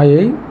அளவுக்கு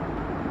மாயை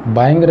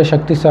பயங்கர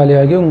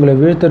சக்திசாலியாகி உங்களை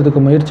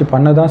வீழ்த்துறதுக்கு முயற்சி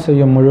பண்ண தான்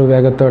செய்யும் முழு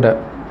வேகத்தோடு.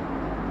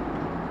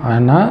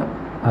 ஆனால்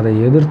அதை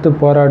எதிர்த்து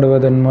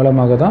போராடுவதன்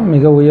மூலமாக தான்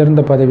மிக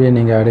உயர்ந்த பதவியை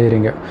நீங்கள்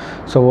அடையிறீங்க.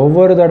 ஸோ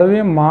ஒவ்வொரு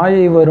தடவையும்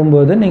மாயை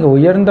வரும்போது நீங்கள்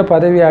உயர்ந்த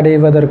பதவி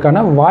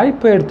அடைவதற்கான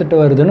வாய்ப்பை எடுத்துகிட்டு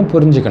வருதுன்னு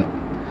புரிஞ்சுக்கணும்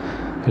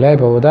இல்லை.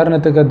 இப்போ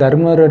உதாரணத்துக்கு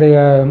தர்மருடைய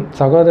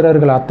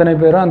சகோதரர்கள் அத்தனை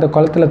பேரும் அந்த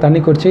குளத்தில்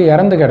தண்ணி குடித்து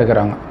இறந்து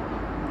கிடக்கிறாங்க.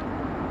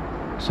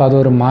 ஸோ அது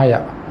ஒரு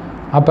மாயா.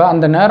 அப்போ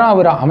அந்த நேரம்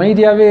அவர்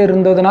அமைதியாகவே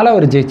இருந்ததுனால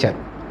அவர் ஜெயித்தார்.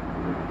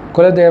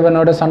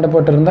 குலதேவனோட சண்டை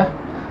போட்டிருந்தா,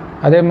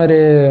 அதே மாதிரி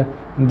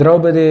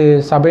திரௌபதி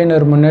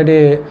சபையினர் முன்னாடி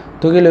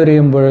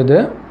துகிலெறியும் பொழுது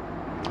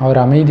அவர்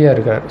அமைதியாக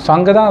இருக்கிறார். ஸோ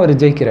அங்கே தான் அவர்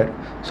ஜெயிக்கிறார்.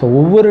 ஸோ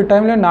ஒவ்வொரு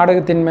டைம்லையும்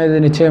நாடகத்தின் மீது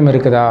நிச்சயம்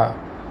இருக்குதா,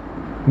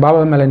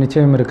 பாபா மேலே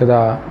நிச்சயம்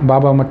இருக்குதா,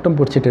 பாபா மட்டும்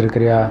பிடிச்சிட்டு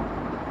இருக்கிறியா,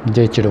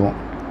 ஜெயிச்சிடுவோம்.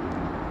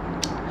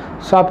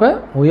 ஸோ அப்போ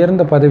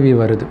உயர்ந்த பதவி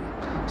வருது.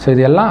 ஸோ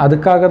இது எல்லாம்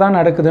அதுக்காக தான்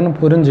நடக்குதுன்னு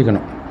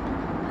புரிஞ்சுக்கணும்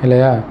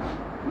இல்லையா.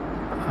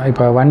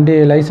 இப்போ வண்டி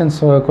லைசன்ஸ்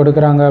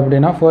கொடுக்குறாங்க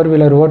அப்படின்னா 4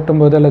 வீலர்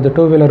ஓட்டும்போது அல்லது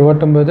 2 வீலர்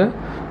ஓட்டும்போது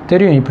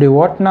தெரியும் இப்படி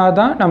ஓட்டினா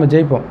தான் நம்ம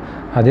ஜெயிப்போம்.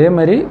 அதே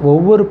மாதிரி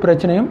ஒவ்வொரு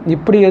பிரச்சனையும்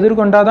இப்படி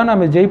எதிர்கொண்டால் தான்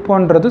நம்ம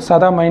ஜெயிப்போன்றது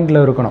சதா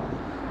மைண்டில் இருக்கணும்.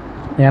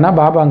 ஏன்னா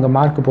பாபா அங்கே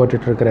மார்க்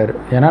போட்டுட்ருக்கிறாரு.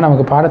 ஏன்னா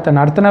நமக்கு பாடத்தை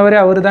நடத்தினவரே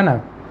அவர் தானே,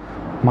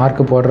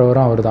 மார்க்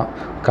போடுறவரும் அவர் தான்.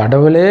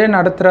 கடவுளே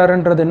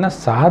நடத்துகிறாருன்றது என்ன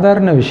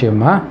சாதாரண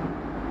விஷயமா?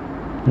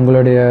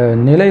 உங்களுடைய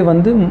நிலை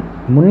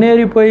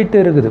முன்னேறி போயிட்டு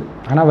இருக்குது.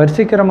 ஆனால்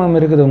வரிசைக்கிரமம்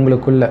இருக்குது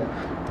உங்களுக்குள்ளே,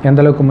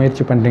 எந்தளவுக்கு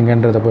முயற்சி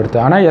பண்ணுறீங்கன்றதை பொறுத்து.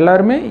 ஆனால்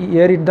எல்லாருமே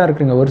ஏறிட்டு தான்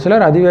இருக்கிறீங்க. ஒரு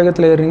சிலர்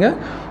அதிவேகத்தில் ஏறுறீங்க,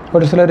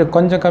 ஒரு சிலர்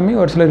கொஞ்சம் கம்மி,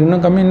 ஒரு சிலர்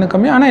இன்னும்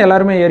கம்மி. ஆனால்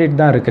எல்லாருமே ஏறிட்டு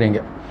தான் இருக்கிறீங்க.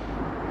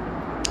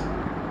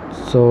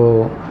 ஸோ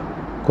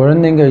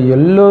குழந்தைங்க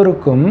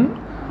எல்லோருக்கும்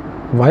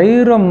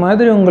வைரம்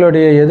மாதிரி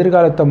உங்களுடைய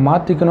எதிர்காலத்தை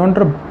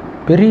மாற்றிக்கணுன்ற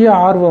பெரிய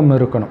ஆர்வம்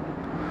இருக்கணும்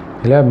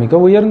இல்லை. மிக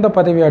உயர்ந்த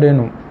பதவி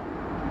அடையணும்,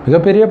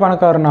 மிகப்பெரிய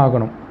பணக்காரன்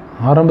ஆகணும்,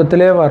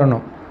 ஆரம்பத்திலே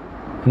வரணும்,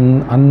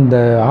 அந்த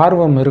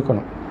ஆர்வம்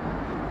இருக்கணும்.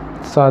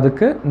 ஸோ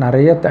அதுக்கு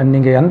நிறைய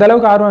நீங்கள் எந்த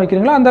அளவுக்கு ஆர்வம்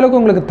வைக்கிறீங்களோ அந்தளவுக்கு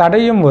உங்களுக்கு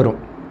தடையும் வரும்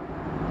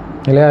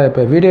இல்லையா.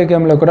 இப்போ வீடியோ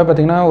கேமில் கூட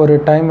பார்த்திங்கன்னா ஒரு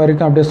டைம்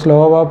வரைக்கும் அப்படியே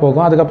ஸ்லோவாக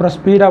போகும், அதுக்கப்புறம்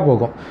ஸ்பீடாக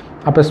போகும்.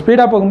 அப்போ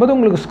ஸ்பீடாக போகும்போது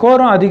உங்களுக்கு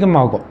ஸ்கோரும்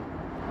அதிகமாகும்.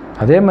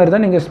 அதே மாதிரி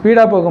தான் நீங்கள்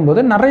ஸ்பீடாக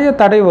போகும்போது நிறைய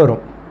தடை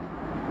வரும்.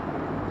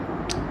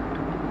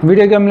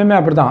 வீடியோ கேம்லேயுமே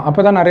அப்படி தான்,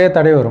 அப்போ தான் நிறைய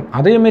தடை வரும்.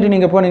 அதேமாரி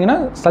நீங்கள் போனீங்கன்னா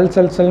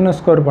செல்னு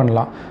ஸ்கோர்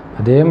பண்ணலாம்.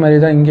 அதே மாதிரி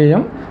தான்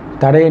இங்கேயும்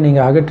தடையை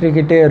நீங்கள்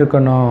அகற்றிக்கிட்டே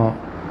இருக்கணும்.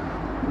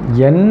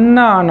 என்ன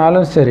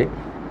ஆனாலும் சரி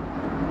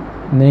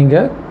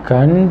நீங்கள்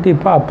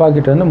கண்டிப்பாக அப்பா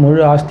கிட்டேருந்து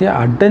முழு ஆஸ்தியை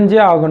அடைஞ்சே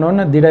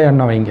ஆகணும்னு திட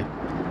எண்ணம் வைங்க.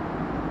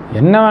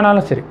 என்ன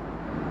வேணாலும் சரி.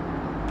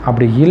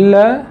 அப்படி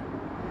இல்லை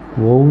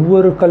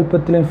ஒவ்வொரு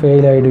கல்பத்திலையும்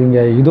ஃபெயில்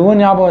ஆகிடுவீங்க. இதுவும்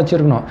ஞாபகம்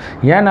வச்சுருக்கணும்.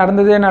 ஏன்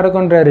நடந்ததே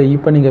நடக்குன்றாரு.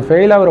 இப்போ நீங்கள்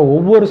ஃபெயில் ஆகிற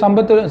ஒவ்வொரு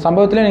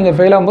சம்பவத்திலையும் நீங்கள்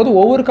ஃபெயில் ஆகும்போது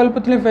ஒவ்வொரு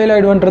கல்பத்திலையும் ஃபெயில்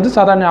ஆகிடுவேன்றது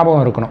சாதாரண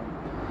ஞாபகம் இருக்கணும்.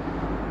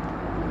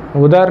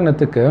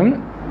 உதாரணத்துக்கு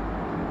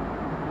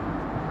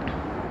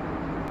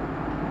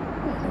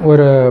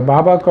ஒரு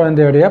பாபா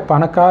குழந்தையுடைய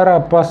பணக்கார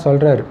அப்பா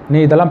சொல்கிறார், நீ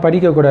இதெல்லாம்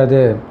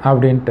படிக்கக்கூடாது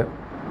அப்படின்ட்டு.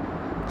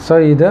 ஸோ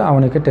இது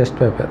அவனுக்கு டெஸ்ட்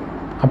பேப்பர்.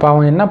 அப்போ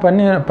அவன் என்ன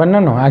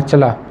பண்ணணும்?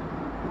 ஆக்சுவலாக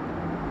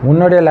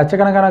உன்னுடைய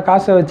லட்சக்கணக்கான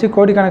காசை வச்சு,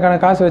 கோடிக்கணக்கான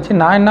காசை வச்சு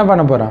நான் என்ன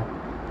பண்ண போகிறேன்?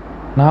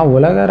 நான்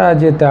உலக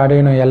ராஜ்யத்தை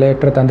அடையணும்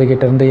எல்லையற்ற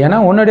தந்தைக்கிட்ட இருந்து. ஏன்னா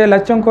உன்னுடைய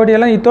லட்சம்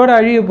கோடியெல்லாம் இதோடு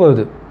அழிய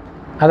போகுது,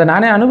 அதை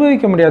நானே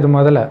அனுபவிக்க முடியாது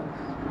முதல்ல.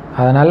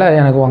 அதனால்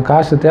எனக்கு உன்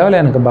காசு தேவையில்லை,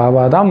 எனக்கு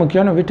பாபா தான்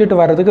முக்கியம்னு விட்டுட்டு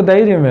வர்றதுக்கு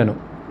தைரியம் வேணும்.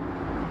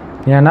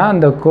 ஏன்னா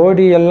அந்த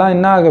கோடியெல்லாம்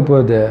என்ன ஆக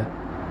போகுது?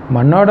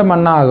 மண்ணோட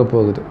மண்ணாக ஆக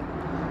போகுது.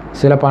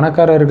 சில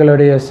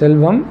பணக்காரர்களுடைய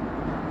செல்வம்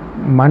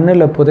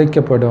மண்ணில்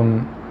புதைக்கப்படும்,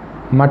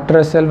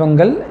 மற்ற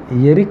செல்வங்கள்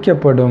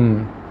எரிக்கப்படும்.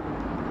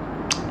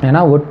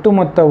 ஏன்னா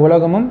ஒட்டுமொத்த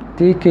உலகமும்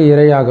தீக்கு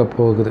இரையாக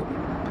போகுது.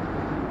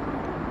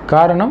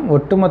 காரணம்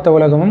ஒட்டுமொத்த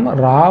உலகமும்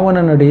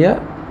ராவணனுடைய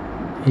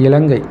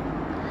இலங்கை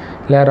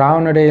இல்லை.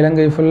 ராவனுடைய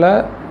இலங்கை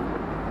ஃபுல்லாக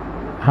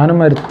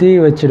ஹனுமர் தீ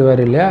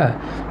வச்சிடுவார் இல்லையா.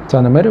 ஸோ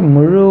அந்த மாதிரி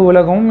முழு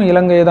உலகமும்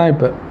இலங்கை தான்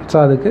இப்போ. ஸோ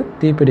அதுக்கு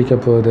தீ பிடிக்க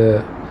போகுது.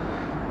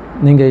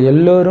 நீங்கள்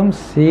எல்லோரும்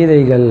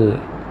சீதைகள்.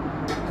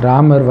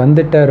 ராமர்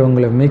வந்துட்டார்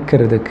உங்களை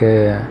மீட்கிறதுக்கு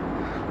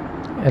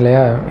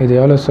இல்லையா. இது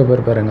எவ்வளோ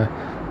சூப்பர் பாருங்கள்.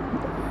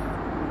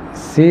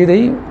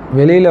 சீதை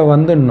வெளியில்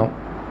வந்துடணும்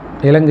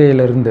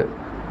இலங்கையிலிருந்து.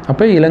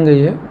 அப்போ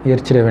இலங்கையை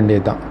எரிச்சிட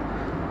வேண்டியது தான்.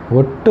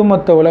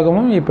 ஒட்டுமொத்த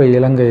உலகமும் இப்போ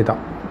இலங்கை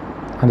தான்,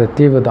 அந்த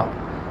தீவு தான்.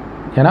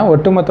 ஏன்னா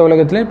ஒட்டுமொத்த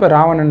உலகத்துலேயும் இப்போ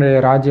ராவணனுடைய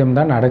ராஜ்யம்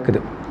தான்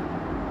நடக்குது.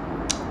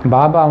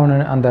 பாபா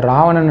அந்த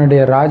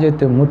ராவணனுடைய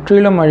ராஜ்யத்தை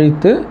முற்றிலும்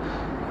அழித்து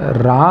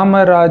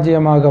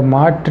ராமராஜ்யமாக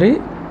மாற்றி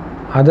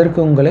அதற்கு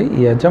உங்களை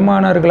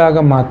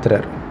எஜமானர்களாக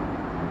மாற்றுறார்.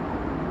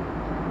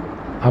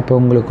 அப்போ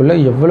உங்களுக்குள்ள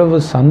எவ்வளவு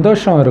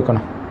சந்தோஷம்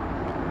இருக்கணும்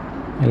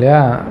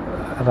இல்லையா.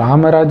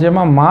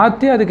 ராமராஜ்யமாக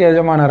மாற்றி அதுக்கு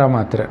எஜமானராக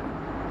மாற்றுறார்.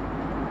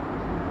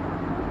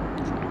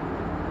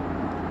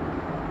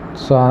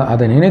 ஸோ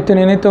அதை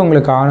நினைத்து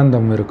உங்களுக்கு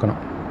ஆனந்தம்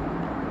இருக்கணும்.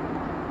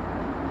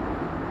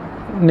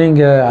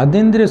 நீங்கள்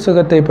அதீந்திரிய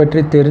சுகத்தை பற்றி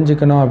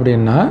தெரிஞ்சுக்கணும்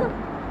அப்படின்னா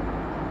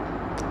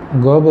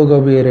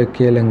கோபகோபியரை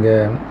கேளுங்க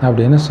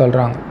அப்படின்னு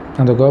சொல்கிறாங்க.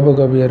 அந்த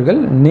கோபகோபியர்கள்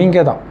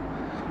நீங்கள் தான்.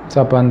 ஸோ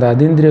அப்போ அந்த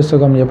அதீந்திரிய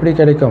சுகம் எப்படி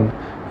கிடைக்கும்?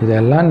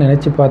 இதெல்லாம்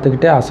நினச்சி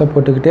பார்த்துக்கிட்டே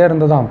போட்டுக்கிட்டே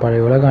இருந்ததான்.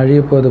 பழைய உலகம்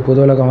அழிய போகுது, புது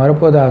உலகம்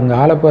வரப்போகுது, அங்கே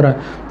ஆள போகிறேன்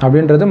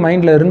அப்படின்றது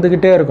மைண்டில்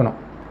இருந்துக்கிட்டே இருக்கணும்.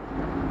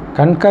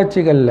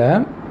 கண்காட்சிகளில்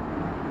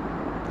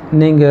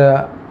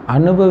நீங்கள்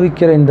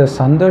அனுபவிக்கிற இந்த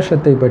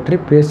சந்தோஷத்தை பற்றி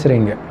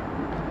பேசுகிறீங்க,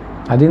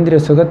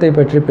 அதீந்திரிய சுகத்தை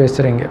பற்றி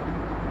பேசுகிறீங்க.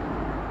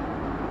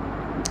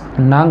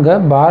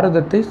 நாங்கள்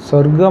பாரதத்தை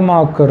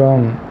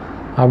சொர்க்கமாக்குறோம்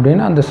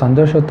அப்படின்னு அந்த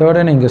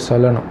சந்தோஷத்தோடு நீங்கள்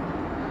சொல்லணும்.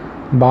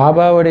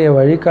 பாபாவுடைய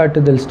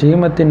வழிகாட்டுதல்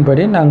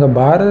ஸ்ரீமத்தின்படி நாங்கள்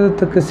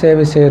பாரதத்துக்கு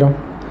சேவை செய்கிறோம்.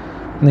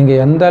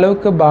 நீங்கள் எந்த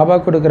அளவுக்கு பாபா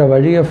கொடுக்குற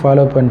வழியை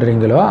ஃபாலோ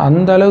பண்ணுறீங்களோ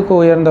அந்த அளவுக்கு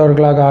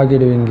உயர்ந்தவர்களாக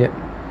ஆகிடுவீங்க.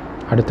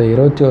 அடுத்த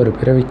 21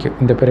 பிறவிக்கு,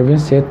 இந்த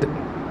பிறவியும் சேர்த்து.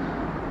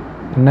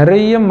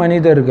 நிறைய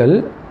மனிதர்கள்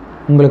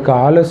உங்களுக்கு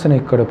ஆலோசனை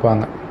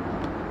கொடுப்பாங்க.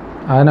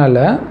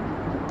 அதனால்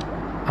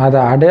அதை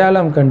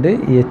அடையாளம் கண்டு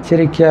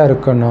எச்சரிக்கையாக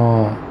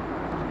இருக்கணும்.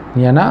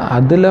 ஏன்னா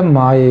அதில்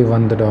மாயை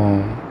வந்துடும்.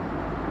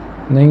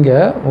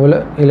 நீங்கள்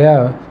இல்லையா,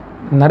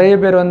 நிறைய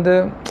பேர்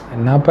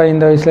என்னப்பா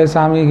இந்த வயசில்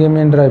சாமி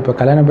கிமின்ற, இப்போ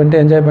கல்யாணம்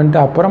பண்ணிட்டு என்ஜாய் பண்ணிட்டு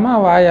அப்புறமா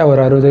வாயா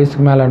ஒரு 60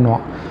 வயசுக்கு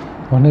மேலேன்னுவோம்.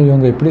 ஒன்று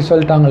இவங்க இப்படி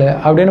சொல்லிட்டாங்களே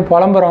அப்படின்னு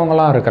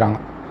புலம்புறவங்களாம் இருக்கிறாங்க.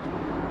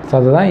 ஸோ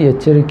அதுதான்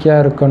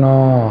எச்சரிக்கையாக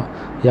இருக்கணும்.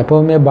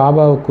 எப்போவுமே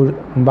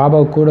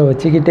பாபாவை கூட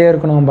வச்சுக்கிட்டே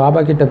இருக்கணும்,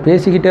 பாபா கிட்ட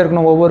பேசிக்கிட்டே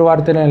இருக்கணும் ஒவ்வொரு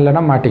வார்த்தையிலும்,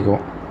 இல்லைன்னா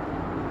மாட்டிக்குவோம்.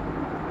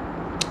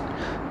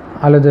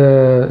 அல்லது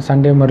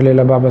சண்டே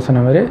முரளியில் பாபா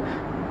சொன்ன மாதிரி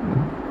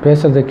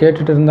பேசுகிறத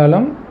கேட்டுட்டு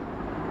இருந்தாலும்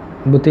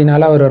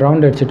புத்தினால் அவர்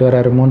ரவுண்ட் அடிச்சுட்டு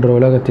வர்றாரு 3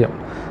 உலகத்தையும்.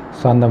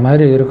 ஸோ அந்த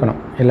மாதிரி இருக்கணும்,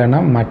 இல்லைன்னா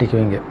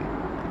மாட்டிக்குவீங்க,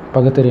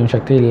 பகுத்தறியும்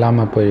சக்தி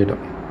இல்லாமல்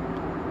போயிடும்.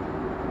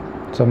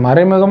 ஸோ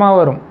மறைமுகமாக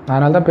வரும்,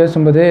 அதனால தான்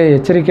பேசும்போதே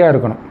எச்சரிக்கையாக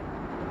இருக்கணும்.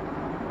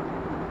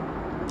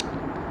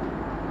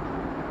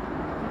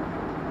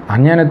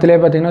 அஞ்ஞானத்திலே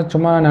பார்த்திங்கன்னா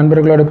சும்மா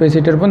நண்பர்களோட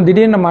பேசிகிட்டு இருப்போம்,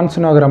 திடீர்னு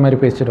மனசு நோகிற மாதிரி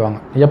பேசிடுவாங்க.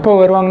 எப்போ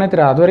வருவாங்கன்னே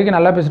தெரியாது, அது வரைக்கும்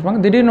நல்லா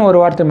பேசியிருப்பாங்க, திடீர்னு ஒரு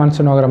வார்த்தை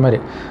மனசு நோகிற மாதிரி.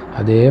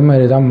 அதே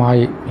மாதிரி தான்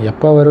மாயை,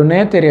 எப்போ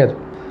வரும்னே தெரியாது.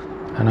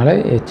 அதனால்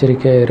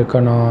எச்சரிக்கையாக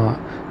இருக்கணும்.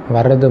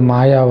 வர்றது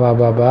மாயாவா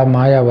பாபா,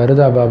 மாயா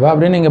வருதா பாபா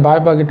அப்படின்னு நீங்கள்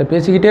பாபா கிட்ட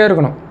பேசிக்கிட்டே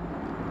இருக்கணும்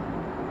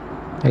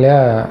இல்லையா?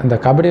 இந்த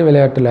கபடி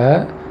விளையாட்டில்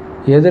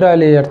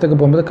எதிராளி இடத்துக்கு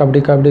போகும்போது கபடி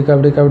கபடி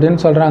கபடி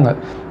கபடின்னு சொல்கிறாங்க.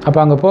 அப்போ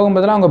அங்கே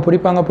போகும்போதெல்லாம் அவங்க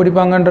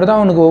பிடிப்பாங்கன்றது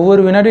அவனுக்கு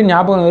ஒவ்வொரு வினாடியும்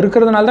ஞாபகம்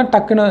இருக்கிறதுனால தான்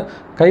டக்குன்னு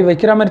கை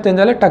வைக்கிற மாதிரி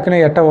தெரிஞ்சாலே டக்குன்னு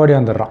எட்ட ஓடி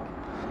வந்துடுறான்.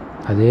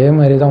 அதே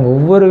மாதிரி தான்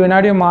ஒவ்வொரு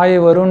வினாடியும் மாயை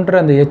வருன்ற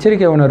அந்த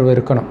எச்சரிக்கை உணர்வு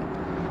இருக்கணும்.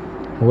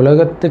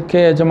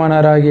 உலகத்துக்கே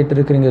எஜமானராகிட்டு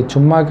இருக்கிறீங்க,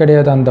 சும்மா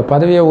கிடையாது. அந்த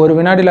பதவியை ஒரு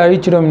வினாடியில்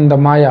அழிச்சிடும் இந்த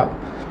மாயா.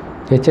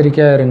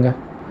 எச்சரிக்கையாக இருங்க.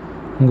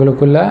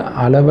 உங்களுக்குள்ள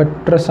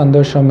அளவற்ற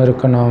சந்தோஷம்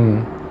இருக்கணும்.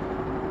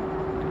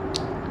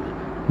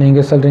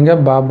 நீங்கள் சொல்கிறீங்க,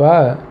 பாபா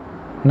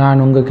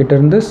நான் உங்ககிட்ட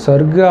இருந்து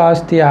சொர்க்க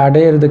ஆஸ்தியை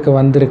அடையிறதுக்கு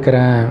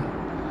வந்திருக்கிறேன்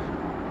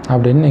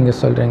அப்படின்னு நீங்கள்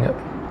சொல்கிறீங்க.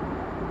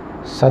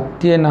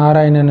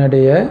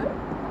 சத்யநாராயணனுடைய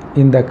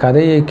இந்த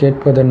கதையை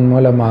கேட்பதன்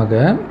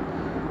மூலமாக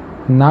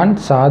நான்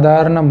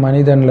சாதாரண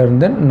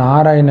மனிதன்லேருந்து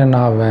நாராயணன்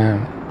ஆவேன்,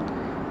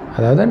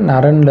 அதாவது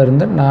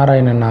நரன்லேருந்து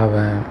நாராயணன்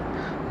ஆவேன்,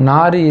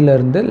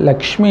 நாரியிலேருந்து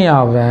லக்ஷ்மி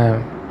ஆவேன்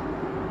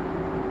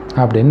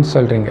அப்படின்னு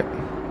சொல்கிறீங்க.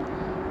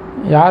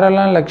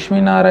 யாரெல்லாம் லக்ஷ்மி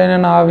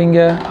நாராயணன் ஆவீங்க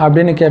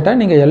அப்படின்னு கேட்டால்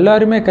நீங்கள்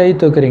எல்லாருமே கை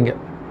தூக்குறீங்க.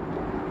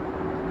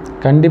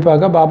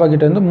 கண்டிப்பாக பாபா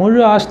கிட்ட வந்து முழு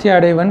ஆஸ்தி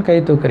அடைவன் கை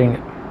தூக்குறீங்க.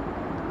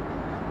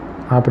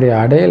 அப்படி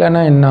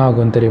அடையலைன்னா என்ன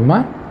ஆகும் தெரியுமா?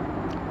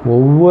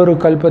 ஒவ்வொரு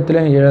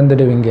கல்பத்திலையும்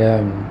இழந்துடுவீங்க.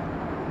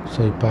 ஸோ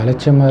இப்போ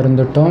அலட்சியமாக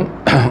இருந்துட்டோம்,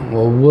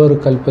 ஒவ்வொரு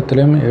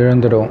கல்பத்திலையும்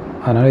இழந்துடும்.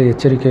 அதனால்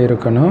எச்சரிக்கை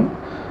இருக்கணும்.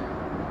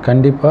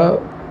 கண்டிப்பாக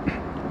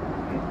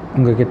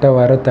உங்கள்கிட்ட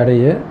வர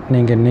தடையை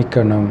நீங்கள்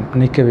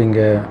நீக்குவீங்க.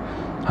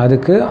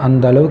 அதுக்கு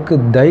அந்த அளவுக்கு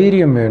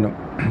தைரியம் வேணும்,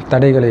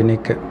 தடைகளை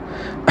நீக்க.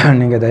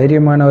 நீங்கள்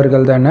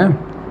தைரியமானவர்கள் தானே?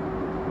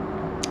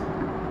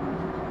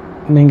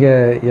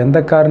 நீங்கள் எந்த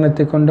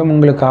காரணத்தை கொண்டும்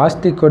உங்களுக்கு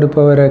ஆஸ்தி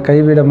கொடுப்பவரை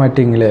கைவிட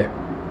மாட்டீங்களே.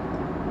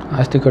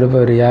 ஆஸ்தி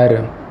கொடுப்பவர் யார்?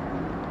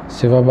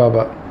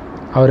 சிவபாபா.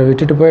 அவரை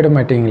விட்டுட்டு போயிட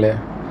மாட்டீங்களே.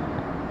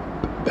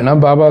 ஏன்னா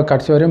பாபா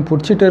கடைசி வரையும்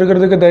பிடிச்சிட்டு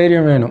இருக்கிறதுக்கு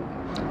தைரியம் வேணும்.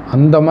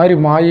 அந்த மாதிரி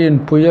மாயின்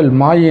புயல்,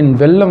 மாயின்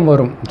வெள்ளம்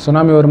வரும்,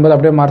 சுனாமி வரும்போது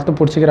அப்படியே மரத்தை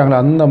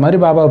பிடிச்சிக்கிறாங்களே, அந்த மாதிரி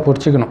பாபாவை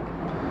பிடிச்சிக்கணும்.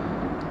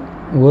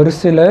 ஒரு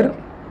சிலர்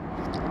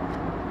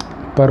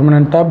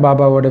பர்மனெண்ட்டாக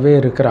பாபாவோடவே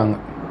இருக்கிறாங்க,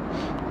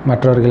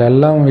 மற்றவர்கள்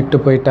எல்லாம் விட்டு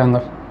போயிட்டாங்க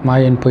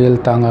மாயின்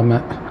புயல்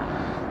தாங்காமல்.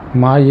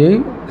 மாயை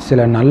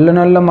சில நல்ல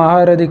நல்ல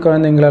மகாரதி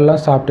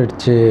குழந்தைங்களெல்லாம்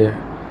சாப்பிட்டுடுச்சு.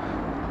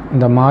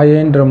 இந்த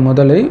மாயைன்ற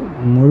முதலை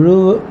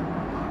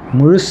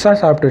முழுசாக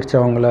சாப்பிட்டுடுச்சு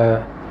அவங்கள.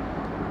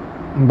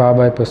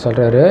 பாபா இப்போ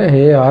சொல்கிறாரு,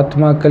 ஹே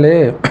ஆத்மாக்களே,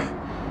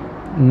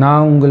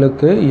 நான்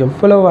உங்களுக்கு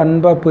எவ்வளவு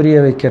அன்பாக புரிய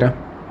வைக்கிறேன்.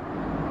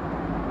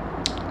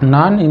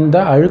 நான் இந்த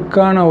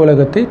அழுக்கான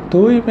உலகத்தை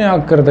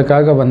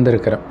தூய்மையாக்கிறதுக்காக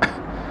வந்திருக்கிறேன்.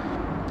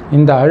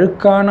 இந்த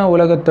அழுக்கான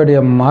உலகத்துடைய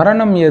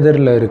மரணம்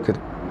எதிரில்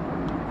இருக்குது,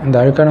 இந்த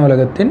அழுக்கான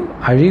உலகத்தின்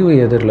அழிவு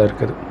எதிரில்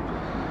இருக்குது.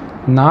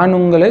 நான்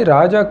உங்களை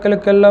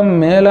ராஜாக்களுக்கெல்லாம்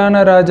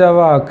மேலான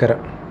ராஜாவாக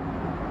ஆக்குறேன்.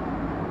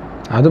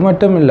 அது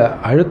மட்டும் இல்லை,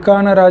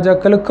 அழுக்கான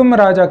ராஜாக்களுக்கும்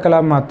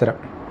ராஜாக்களாக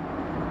மாற்றுறேன்.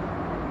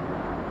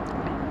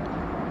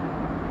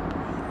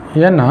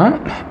 ஏன்னா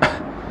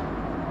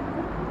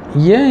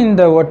ஏன்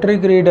இந்த ஒற்றை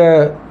கிரீட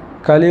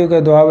கலியுக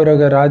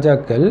துவாபரக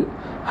ராஜாக்கள்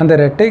அந்த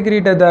இரட்டை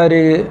கிரீடதாரி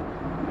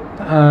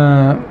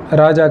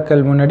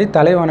ராஜாக்கள் முன்னாடி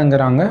தலை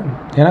வணங்குறாங்க?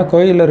 ஏன்னா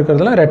கோயிலில்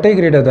இருக்கிறதுலாம் இரட்டை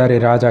கிரீடதாரி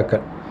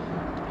ராஜாக்கள்,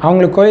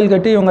 அவங்களுக்கு கோயில்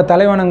கட்டி இவங்க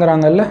தலை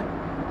வணங்குறாங்கல்ல.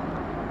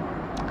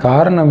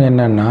 காரணம்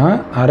என்னென்னா,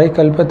 அரை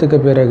கல்பத்துக்கு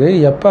பிறகு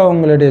எப்போ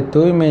அவங்களுடைய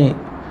தூய்மை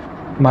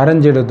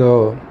மறைஞ்சிடுதோ,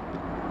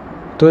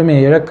 தூய்மை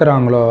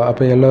இழக்கிறாங்களோ,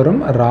 அப்போ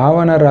எல்லோரும்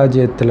ராவண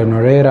ராஜ்யத்தில்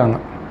நுழையிறாங்க.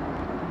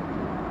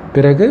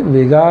 பிறகு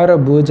விகார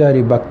பூஜாரி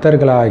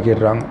பக்தர்களாக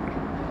ஆகிடுறாங்க.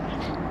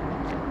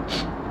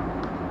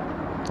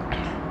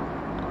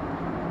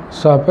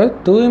 ஸோ அப்போ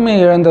தூய்மை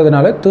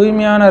இழந்ததுனால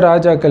தூய்மையான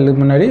ராஜாக்கள்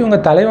முன்னாடி இவங்க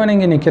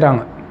தலைவணங்கி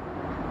நிற்கிறாங்க.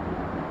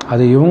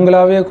 அது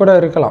இவங்களாவே கூட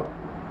இருக்கலாம்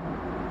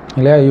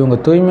இல்லையா? இவங்க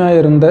தூய்மையாக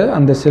இருந்த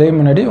அந்த சிலை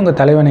முன்னாடி இவங்க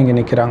தலைவணங்கி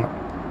நிற்கிறாங்க.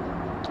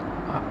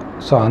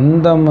 ஸோ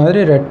அந்த மாதிரி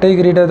இரட்டை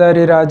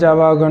கிரீடதாரி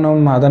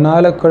ராஜாவாகணும்.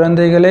 அதனால்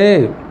குழந்தைகளே,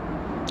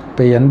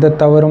 இப்போ எந்த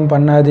தவறும்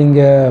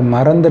பண்ணாதீங்க,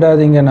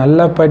 மறந்துடாதீங்க,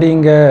 நல்லா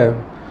படிங்க.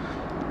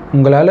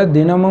 உங்களால்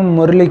தினமும்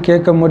முரளி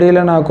கேட்க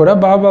முடியலன்னா கூட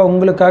பாபா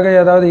உங்களுக்காக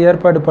ஏதாவது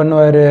ஏற்பாடு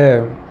பண்ணுவார்.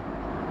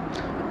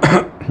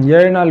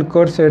 7 நாள்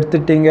கோர்ஸ்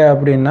எடுத்துட்டீங்க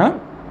அப்படின்னா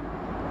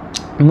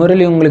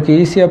முரளி உங்களுக்கு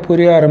ஈஸியாக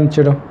புரிய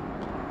ஆரம்பிச்சிடும்.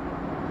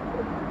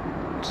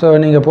 ஸோ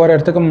நீங்கள் போகிற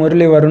இடத்துக்கு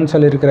முரளி வரும்னு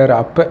சொல்லியிருக்கிறாரு.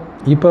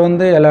 இப்போ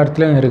எல்லா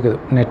இடத்துலையும் இருக்குது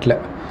நெட்டில்.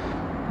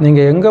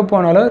 நீங்கள் எங்கே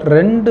போனாலும்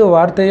 2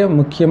 வார்த்தையை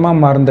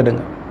முக்கியமாக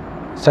மறந்துடுங்க.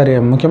 சரி,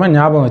 முக்கியமாக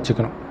ஞாபகம்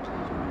வச்சுக்கணும்.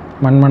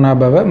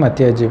 மன்மனாபவ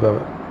மத்தியாஜீபவ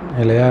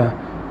இல்லையா?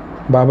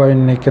 பாபாவை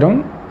நினைக்கிறோம்,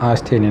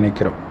 ஆஸ்தியை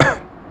நினைக்கிறோம்.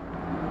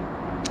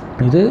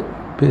 இது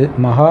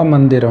மகா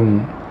மந்திரம்.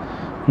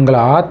 உங்களை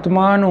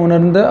ஆத்மான்னு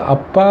உணர்ந்து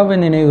அப்பாவை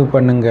நினைவு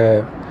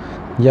பண்ணுங்கள்.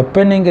 எப்போ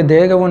நீங்கள்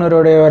தேக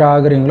உணர்வுடையவர்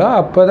ஆகுறீங்களோ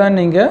அப்போ தான்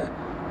நீங்கள்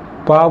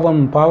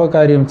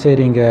பாவகாரியம்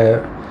செய்கிறீங்க.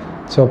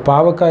 ஸோ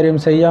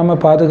பாவகாரியம் செய்யாமல்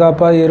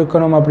பாதுகாப்பாக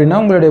இருக்கணும் அப்படின்னா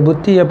உங்களுடைய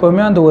புத்தி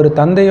எப்போவுமே அந்த ஒரு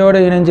தந்தையோடு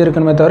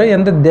இணைஞ்சிருக்கணுமே தவிர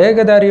எந்த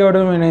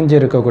தேகதாரியோடும் இணைஞ்சு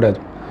இருக்கக்கூடாது.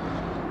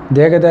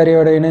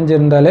 தேகதாரியோடு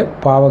இணைஞ்சிருந்தாலே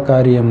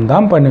பாவகாரியம்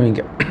தான்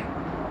பண்ணுவீங்க.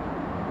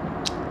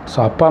 ஸோ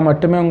அப்பா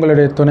மட்டுமே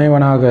உங்களுடைய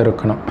துணைவனாக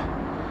இருக்கணும்.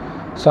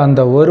 ஸோ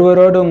அந்த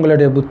ஒருவரோடு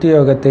உங்களுடைய புத்தி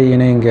யோகத்தை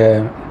இணைங்க.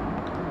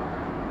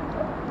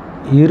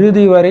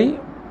 இறுதி வரை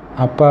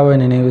அப்பாவை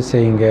நினைவு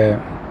செய்யுங்க.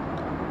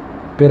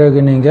 பிறகு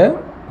நீங்கள்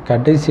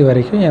கடைசி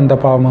வரைக்கும் எந்த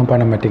பாவமும்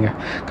பண்ண மாட்டீங்க.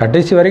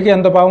 கடைசி வரைக்கும்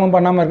எந்த பாவமும்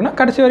பண்ணாமல் இருக்குன்னா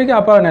கடைசி வரைக்கும்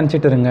அப்பாவை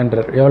நினச்சிட்டு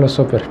இருங்கன்றார். எவ்வளோ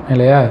சூப்பர்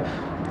இல்லையா?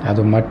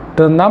 அது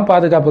மட்டும்தான்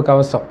பாதுகாப்பு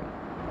கவசம்,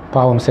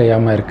 பாவம்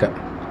செய்யாமல் இருக்க.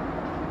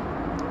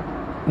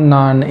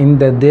 நான்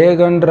இந்த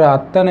தேகன்ற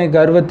அத்தனை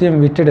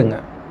கர்வத்தையும் விட்டுடுங்க.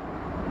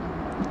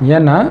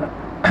 ஏன்னா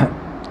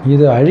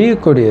இது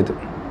அழியக்கூடியது.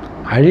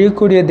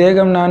 அழியக்கூடிய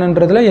தேகம்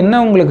நான்ன்றதில் என்ன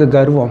உங்களுக்கு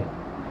கர்வம்?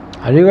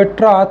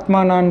 அழிவற்ற ஆத்மா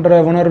நான்ற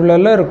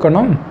உணர்வுலெல்லாம்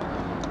இருக்கணும்.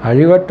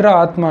 அழிவற்ற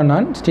ஆத்மா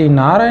நான் ஸ்ரீ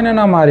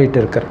நாராயணனாக மாறிட்டு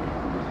இருக்கிறேன்.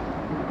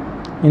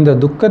 இந்த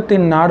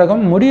துக்கத்தின்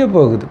நாடகம் முடிய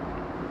போகுது.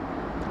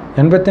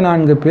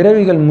 84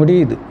 பிறவிகள்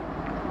முடியுது.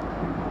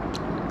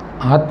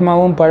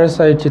 ஆத்மாவும்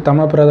பழசாயிடுச்சு,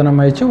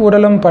 தமப்பிரதானம் ஆயிடுச்சு.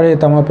 உடலும் பழைய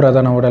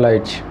தமப்பிரதான உடல்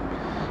ஆயிடுச்சு.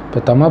 இப்போ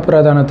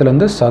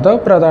தமப்பிரதானத்துலேருந்து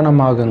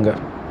சதப்பிரதானம் ஆகுங்க.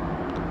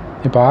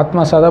 இப்போ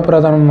ஆத்மா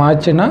சதப்பிரதானம்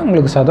ஆச்சுன்னா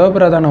உங்களுக்கு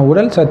சதப்பிரதான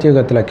உடல்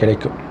சத்தியுகத்தில்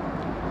கிடைக்கும்.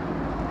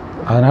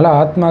 அதனால்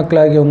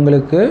ஆத்மாக்களாகி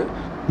உங்களுக்கு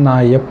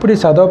நான் எப்படி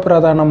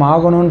சதப்பிரதானம்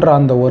ஆகணுன்ற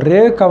அந்த ஒரே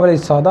கவலை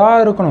சதா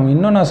இருக்கணும்.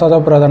 இன்னும் நான்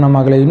சதப்பிரதானம்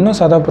ஆகலை, இன்னும்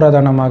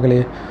சதப்பிரதானம் ஆகலை,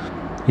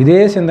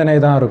 இதே சிந்தனை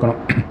தான்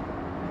இருக்கணும்.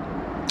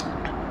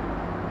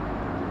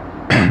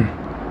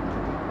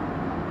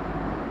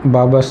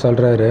 பாபா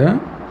சொல்கிறாரு,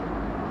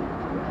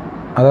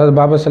 அதாவது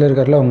பாபா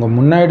சொல்லியிருக்காருல, உங்கள்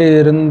முன்னாடி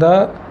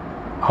இருந்தால்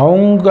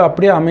அவங்க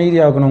அப்படியே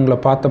அமைதியாகணும். உங்களை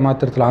பார்த்த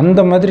மாத்திரத்தில்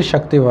அந்த மாதிரி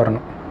சக்தி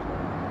வரணும்.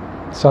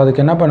 ஸோ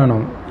அதுக்கு என்ன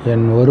பண்ணணும்?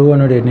 என்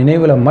ஒருவனுடைய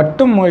நினைவில்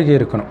மட்டும் மூழ்கி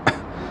இருக்கணும்.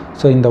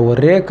 ஸோ இந்த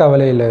ஒரே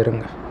கவலையில்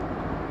இருங்க.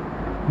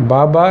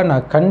 பாபா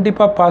நான்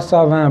கண்டிப்பாக பாஸ்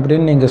ஆவேன்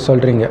அப்படின்னு நீங்கள்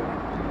சொல்கிறீங்க.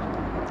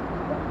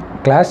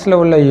 கிளாஸில்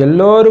உள்ள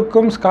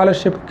எல்லோருக்கும்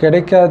ஸ்காலர்ஷிப்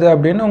கிடைக்காது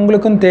அப்படின்னு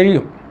உங்களுக்கும்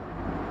தெரியும்.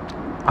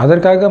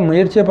 அதற்காக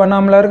முயற்சி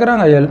பண்ணாமலாம்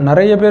இருக்கிறாங்க.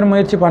 நிறைய பேர்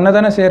முயற்சி பண்ண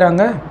தானே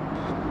செய்கிறாங்க.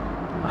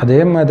 அதே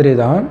மாதிரி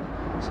தான்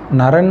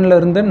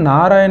நரன்லேருந்து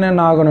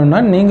நாராயணன் ஆகணும்னா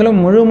நீங்களும்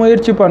முழு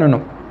முயற்சி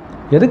பண்ணணும்.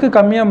 எதுக்கு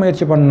கம்மியாக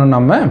முயற்சி பண்ணணும்?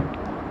 நம்ம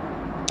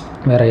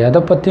வேறு எதை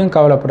பற்றியும்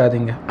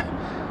கவலைப்படாதீங்க.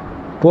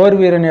 போர்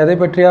வீரன் எதை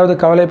பற்றியாவது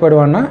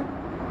கவலைப்படுவான்னா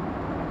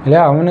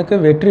இல்லையா? அவனுக்கு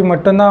வெற்றி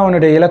மட்டும்தான்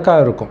அவனுடைய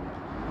இலக்காக இருக்கும்.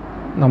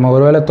 நம்ம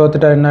ஒருவேளை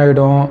தோத்துட்டா என்ன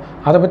ஆகிடும்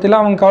அதை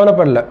பற்றிலாம் அவன்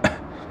கவலைப்படல.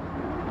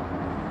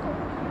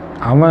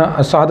 அவன்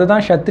ஸோ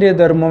அதுதான் சத்திரிய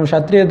தர்மம்.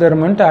 சத்திரிய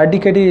தர்மன்ட்டு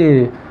அடிக்கடி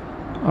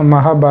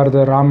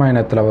மகாபாரத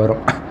ராமாயணத்தில்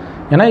வரும்.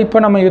 ஏன்னா இப்போ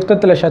நம்ம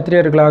யுத்தத்தில்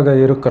சத்திரியர்களாக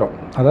இருக்கிறோம்,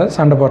 அதாவது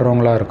சண்டை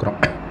போடுறவங்களாக இருக்கிறோம்.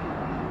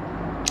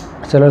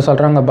 சிலர்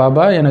சொல்கிறாங்க,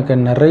 பாபா எனக்கு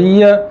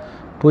நிறைய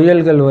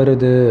புயல்கள்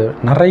வருது,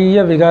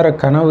 நிறைய விகார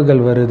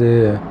கனவுகள் வருது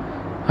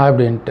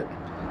அப்படின்ட்டு.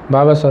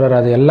 பாபா சொல்கிறார்,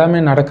 அது எல்லாமே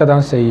நடக்க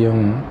தான்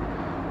செய்யும்.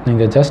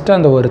 நீங்கள் ஜஸ்ட்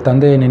அந்த ஒரு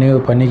தந்தையை நினைவு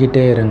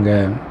பண்ணிக்கிட்டே இருங்க.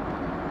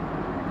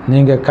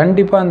 நீங்கள்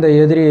கண்டிப்பாக அந்த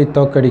எதிரியை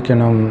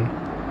தோற்கடிக்கணும்.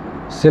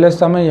 சில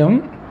சமயம்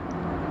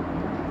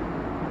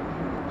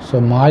ஸோ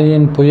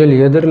மாயின் புயல்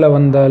எதிரில்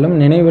வந்தாலும்,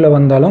 நினைவில்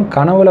வந்தாலும்,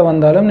 கனவில்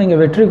வந்தாலும் நீங்கள்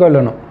வெற்றி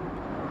கொள்ளணும்.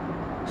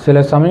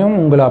 சில சமயம்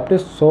உங்களை அப்படியே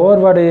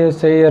சோர்வடைய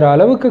செய்கிற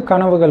அளவுக்கு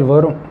கனவுகள்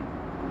வரும்.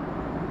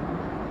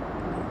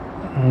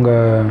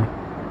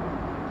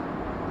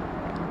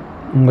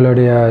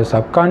 உங்களுடைய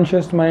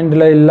சப்கான்ஷியஸ்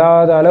மைண்டில்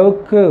இல்லாத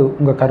அளவுக்கு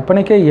உங்கள்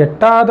கற்பனைக்கே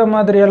எட்டாத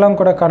மாதிரியெல்லாம்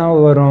கூட கனவு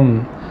வரும்.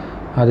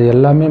 அது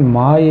எல்லாமே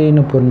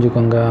மாயைன்னு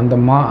புரிஞ்சுக்கோங்க.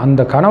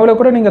 அந்த கனவுல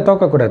கூட நீங்கள்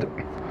தோக்கக்கூடாது.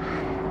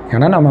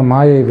 ஏன்னா நம்ம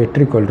மாயை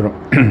வெற்றி கொள்கிறோம்.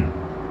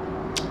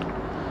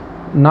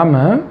 நாம்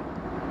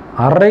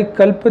அரை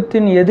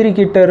கல்பத்தின்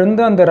எதிரிக்கிட்ட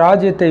இருந்து அந்த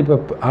ராஜ்யத்தை இப்போ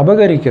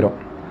அபகரிக்கிறோம்.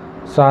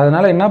 ஸோ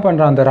அதனால் என்ன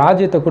பண்ணுறோம்? அந்த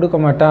ராஜ்யத்தை கொடுக்க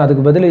மாட்டேன்,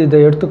 அதுக்கு பதில் இதை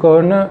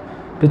எடுத்துக்கோன்னு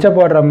பிச்சை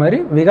போடுற மாதிரி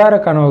விகார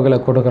கனவுகளை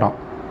கொடுக்குறோம்.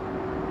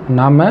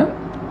 நாம்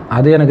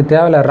அது எனக்கு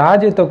தேவையில்ல,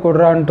 ராஜ்யத்தை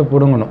கொடுறான்ட்டு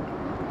பிடுங்கணும்.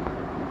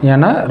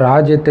 ஏன்னா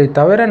ராஜ்யத்தை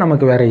தவிர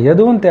நமக்கு வேறு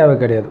எதுவும் தேவை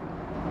கிடையாது.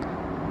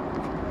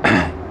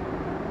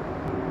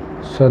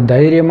 ஸோ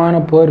தைரியமான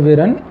போர்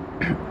வீரன்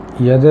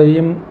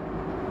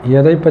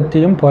எதை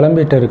பற்றியும்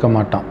புலம்பிட்டு இருக்க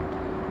மாட்டான்,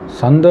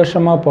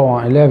 சந்தோஷமாக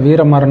போவான். இல்லையா?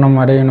 வீர மரணம்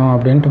அடையணும்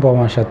அப்படின்ட்டு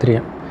போவான்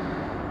சத்திரியன்.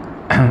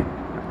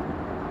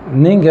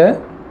 நீங்கள்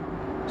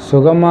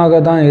சுகமாக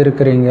தான்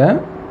இருக்கிறீங்க,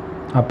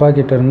 அப்பா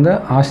கிட்டேருந்து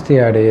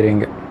ஆஸ்தியை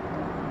அடையிறீங்க.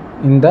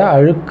 இந்த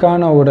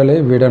அழுக்கான உடலை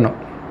விடணும்.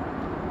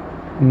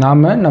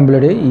 நாம்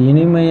நம்மளுடைய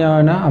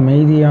இனிமையான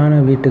அமைதியான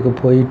வீட்டுக்கு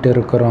போயிட்டு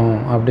இருக்கிறோம்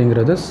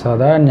அப்படிங்கிறது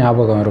சதா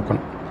ஞாபகம்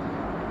இருக்கணும்.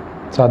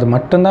 ஸோ அது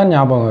மட்டும்தான்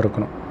ஞாபகம்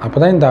இருக்கணும். அப்போ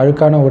தான் இந்த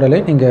அழுக்கான உடலை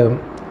நீங்கள்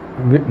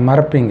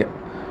மறப்பீங்க.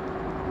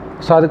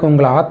 ஸோ அதுக்கு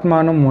உங்களை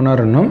ஆத்மானம்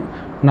உணரணும்.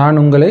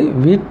 நான் உங்களை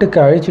வீட்டுக்கு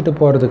அழைச்சிட்டு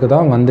போகிறதுக்கு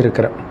தான்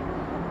வந்திருக்கிறேன்.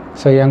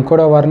 ஸோ என்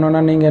கூட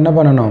வரணுன்னா நீங்கள் என்ன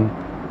பண்ணணும்?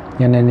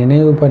 என்னை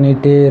நினைவு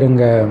பண்ணிகிட்டே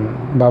இருங்க.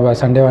 பாபா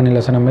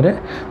சண்டேவானியில் சொன்ன மாதிரி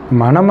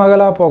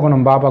மணமகளாக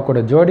போகணும், பாபா கூட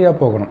ஜோடியாக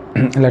போகணும்.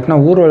 இல்லாட்டினா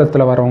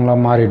ஊர்வலத்தில்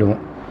வரவங்களாம்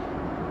மாறிடுவோம்.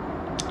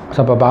 ஸோ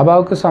அப்போ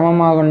பாபாவுக்கு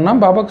சமமாகணும்னா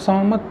பாபாவுக்கு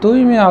சமமாக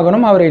தூய்மை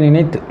ஆகணும், அவரை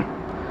நினைத்து.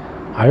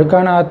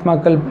 அழுக்கான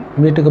ஆத்மாக்கள்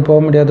வீட்டுக்கு போக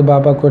முடியாது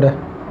பாபா கூட.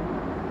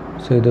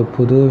 ஸோ இது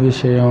புது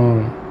விஷயம்,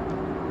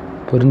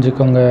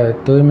 புரிஞ்சுக்கோங்க.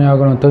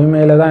 தூய்மையாகணும்.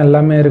 தூய்மையில் தான்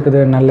எல்லாமே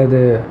இருக்குது,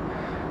 நல்லது.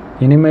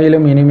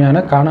 இனிமையிலும் இனிமையான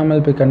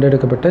காணாமல் போய்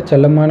கண்டெடுக்கப்பட்ட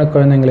செல்லமான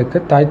குழந்தைங்களுக்கு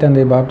தாய்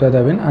தந்தை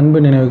பாப்தாதாவின் அன்பு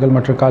நினைவுகள்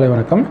மற்றும் காலை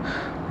வணக்கம்.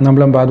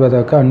 நம்மளும்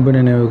பாப்தாதாவுக்கு அன்பு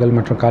நினைவுகள்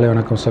மற்றும் காலை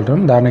வணக்கம்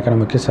சொல்கிறோம். தாரணைக்கான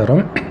முக்கிய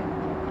சாரம்,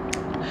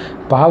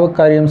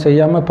 பாவக்காரியம்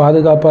செய்யாமல்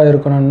பாதுகாப்பாக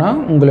இருக்கணும்னா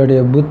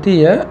உங்களுடைய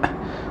புத்தியை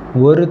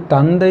ஒரு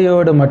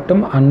தந்தையோடு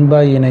மட்டும்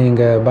அன்பாக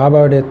இணையுங்க.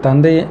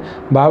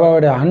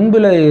 பாபாவுடைய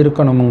அன்பில்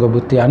இருக்கணும். உங்கள்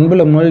புத்தி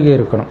அன்பில் மூழ்கி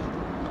இருக்கணும்,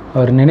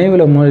 அவர்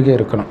நினைவில் மூழ்கி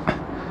இருக்கணும்.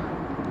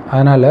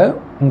 அதனால்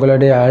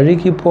உங்களுடைய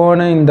அழுகி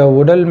போன இந்த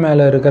உடல்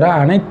மேலே இருக்கிற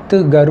அனைத்து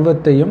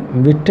கர்வத்தையும்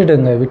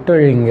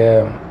விட்டொழிங்க.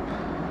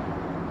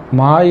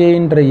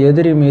 மாயைன்ற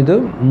எதிரி மீது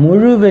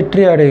முழு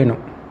வெற்றி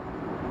அடையணும்.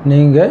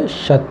 நீங்கள்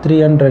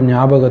சத்திரியன்ற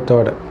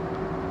ஞாபகத்தோடு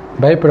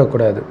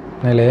பயப்படக்கூடாது,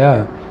 இல்லையா?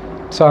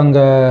 ஸோ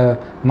அங்கே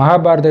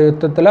மகாபாரத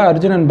யுத்தத்தில்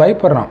அர்ஜுனன்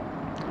பயப்படுறான்.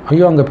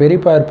 ஐயோ அங்கே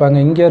பெரியப்பா இருப்பாங்க,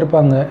 இங்கே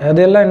இருப்பாங்க.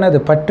 அதெல்லாம்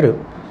என்னது? பற்று.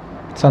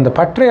 ஸோ அந்த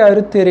பற்றை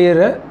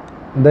அறுத்தெறிகிற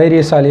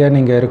தைரியசாலியாக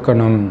நீங்கள்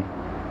இருக்கணும்.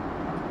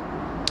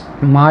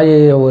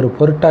 மாயையை ஒரு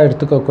பொருட்டாக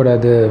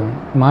எடுத்துக்கக்கூடாது,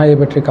 மாயை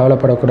பற்றி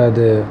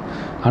கவலைப்படக்கூடாது.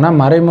 ஆனால்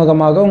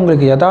மறைமுகமாக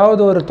உங்களுக்கு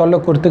ஏதாவது ஒரு தொல்லை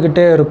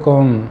கொடுத்துக்கிட்டே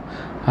இருக்கும்.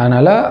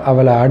 அதனால்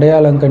அவளை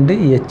அடையாளம் கண்டு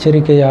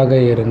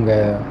எச்சரிக்கையாக இருங்க.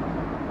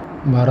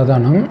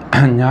 வரதானம்,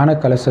 ஞான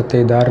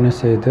கலசத்தை தாரணை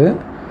செய்து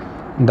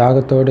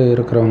தாகத்தோடு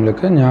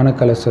இருக்கிறவங்களுக்கு ஞான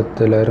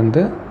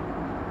கலசத்திலிருந்து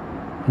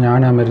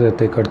ஞான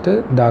அமிர்தத்தை கொடுத்து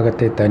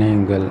தாகத்தை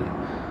தணியுங்கள்.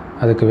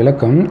 அதுக்கு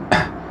விளக்கம்,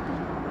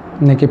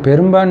 இன்றைக்கி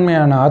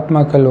பெரும்பான்மையான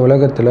ஆத்மாக்கள்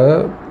உலகத்தில்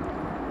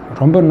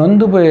ரொம்ப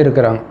நொந்து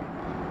போயிருக்கிறாங்க.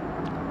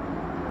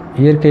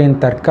 இயற்கையின்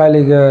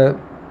தற்காலிக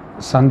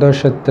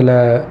சந்தோஷத்தில்,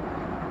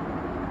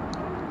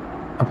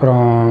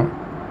 அப்புறம்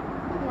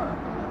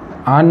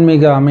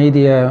ஆன்மீக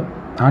அமைதியை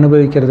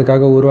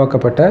அனுபவிக்கிறதுக்காக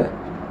உருவாக்கப்பட்ட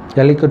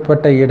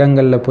எல்லைக்குட்பட்ட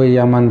இடங்களில் போய்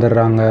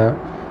ஏமாந்துடுறாங்க.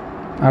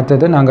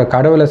 அடுத்தது நாங்கள்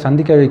கடவுளை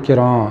சந்திக்க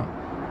வைக்கிறோம்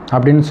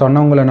அப்படின்னு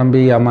சொன்னவங்களை நம்பி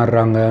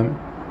ஏமாறுறாங்க.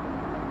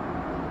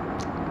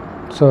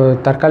 ஸோ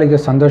தற்காலிக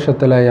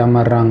சந்தோஷத்தில்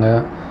ஏமாறுறாங்க.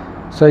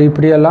 ஸோ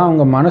இப்படியெல்லாம்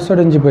அவங்க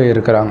மனசொடைஞ்சு போய்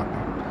இருக்கிறாங்க.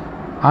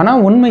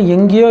 ஆனால் உண்மை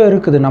எங்கேயோ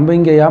இருக்குது, நம்ம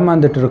இங்கே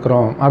ஏமாந்துட்டு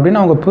இருக்கிறோம் அப்படின்னு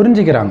அவங்க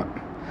புரிஞ்சுக்கிறாங்க.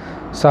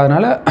 ஸோ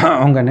அதனால்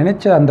அவங்க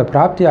நினச்ச அந்த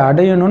பிராப்தியை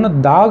அடையணும்னு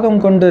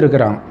தாகம் கொண்டு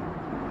இருக்கிறாங்க,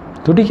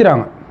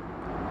 துடிக்கிறாங்க.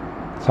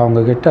 ஸோ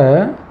அவங்கக்கிட்ட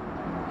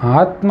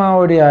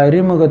ஆத்மாவுடைய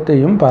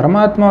அறிமுகத்தையும்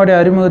பரமாத்மாவுடைய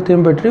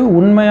அறிமுகத்தையும் பற்றி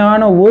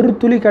உண்மையான ஒரு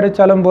துளி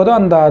கிடைச்சாலும் போதும்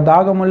அந்த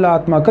தாகமுள்ள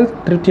ஆத்மாக்கள்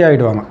திருப்தி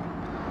ஆகிடுவாங்க.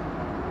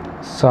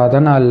 ஸோ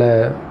அதனால்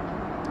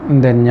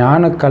இந்த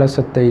ஞான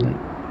கலசத்தை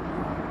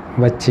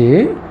வச்சு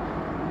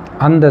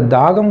அந்த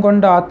தாகம்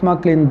கொண்ட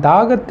ஆத்மாக்களின்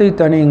தாகத்தை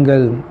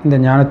தணியுங்கள். இந்த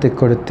ஞானத்தை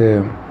கொடுத்து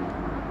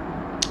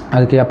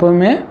அதுக்கு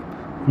எப்பவுமே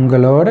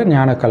உங்களோட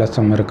ஞான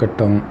கலசம்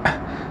இருக்கட்டும்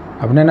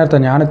அப்படின்னு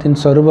அர்த்தம்.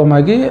 ஞானத்தின்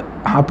சொரூபமாகி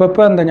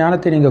அப்பப்போ அந்த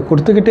ஞானத்தை நீங்கள்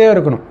கொடுத்துக்கிட்டே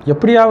இருக்கணும்.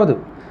 எப்படியாவது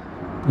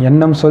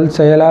எண்ணம் சொல்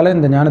செயலால்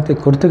இந்த ஞானத்தை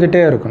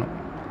கொடுத்துக்கிட்டே இருக்கணும்.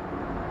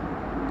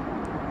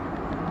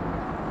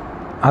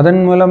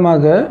 அதன்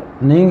மூலமாக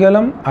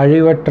நீங்களும்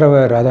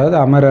அழிவற்றவர், அதாவது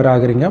அமரர்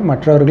ஆகுறீங்க,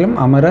 மற்றவர்களும்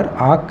அமரர்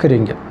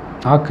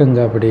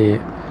ஆக்குங்க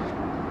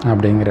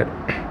அப்படிங்கிற.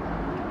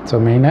 ஸோ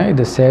மெயினாக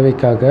இது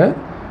சேவைக்காக.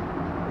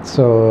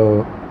 ஸோ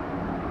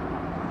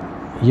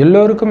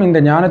எல்லோருக்கும் இந்த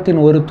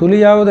ஞானத்தின் ஒரு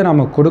துளியாவது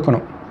நம்ம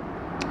கொடுக்கணும்,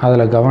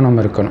 அதில் கவனம்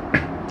இருக்கணும்.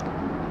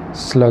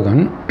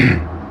 ஸ்லோகன்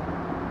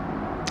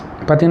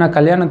பார்த்திங்கன்னா,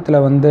 கல்யாணத்தில்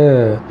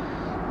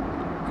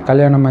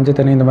கல்யாணம் மஞ்சள்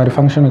தண்ணி இந்த மாதிரி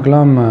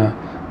ஃபங்க்ஷனுக்கெல்லாம்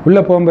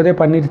உள்ளே போகும்போதே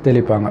பன்னீர்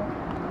தெளிப்பாங்க.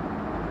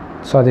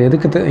 ஸோ அது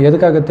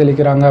எதுக்காக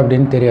தெளிக்கிறாங்க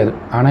அப்படின்னு தெரியாது.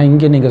 ஆனால்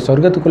இங்கே நீங்கள்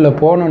சொர்க்கத்துக்குள்ளே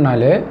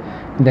போகணுன்னாலே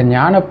இந்த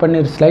ஞான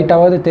பன்னீர்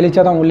ஸ்லைட்டாவது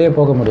தெளித்தா தான் உள்ளே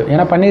போக முடியும்.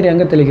 ஏன்னா பன்னீர்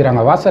எங்கே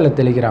தெளிக்கிறாங்க? வாசலில்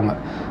தெளிக்கிறாங்க.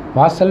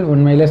 வாசல்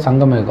உண்மையிலே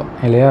சங்கமயுகம்,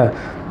 இல்லையா?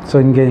 ஸோ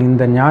இங்கே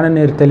இந்த ஞான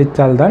நீர்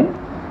தெளித்தால்தான்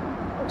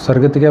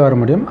சொர்க்கத்துக்கே வர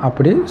முடியும்.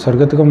 அப்படி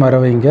சொர்க்கத்துக்கும் வர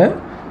வைங்க,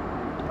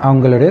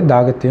 அவங்களுடைய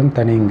தாகத்தையும்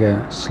தனியுங்க.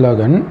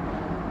 ஸ்லோகன்,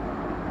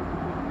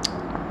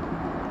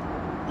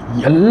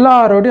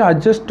 எல்லாரோடையும்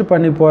அட்ஜஸ்ட்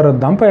பண்ணி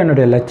போகிறது தான்ப்பா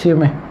என்னுடைய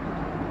லட்சியமே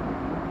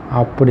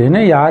அப்படின்னு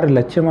யார்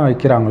லட்சியமாக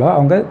வைக்கிறாங்களோ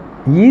அவங்க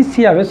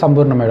ஈஸியாகவே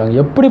சம்பூர்ணமாயிடுவாங்க.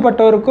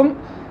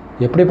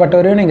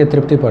 எப்படிப்பட்டவரையும் நீங்கள்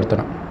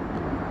திருப்திப்படுத்தணும்,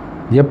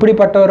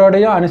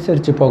 எப்படிப்பட்டவரோடையும்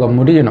அனுசரித்து போக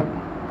முடியணும்.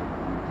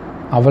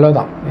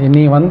 அவ்வளோதான்.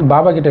 நீ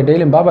பாபா கிட்ட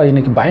டெய்லியும், பாபா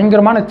இன்றைக்கி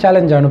பயங்கரமான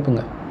சேலஞ்ச்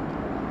அனுப்புங்க,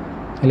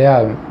 இல்லையா?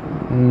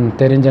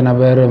 தெரிஞ்ச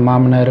நபர்,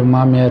 மாமனார்,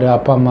 மாமியார்,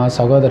 அப்பா அம்மா,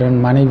 சகோதரன்,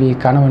 மனைவி,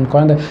 கணவன்,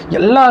 குழந்தை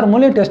எல்லார்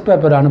மூலையும் டெஸ்ட்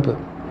பேப்பர் அனுப்பு.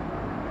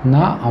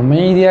 நான்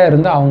அமைதியாக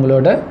இருந்து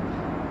அவங்களோட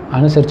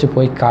அனுசரித்து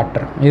போய்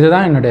காட்டுறேன்.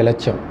 இதுதான் என்னுடைய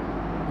லட்சியம்.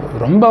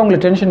 ரொம்ப அவங்கள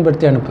டென்ஷன்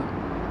படுத்தி அனுப்பு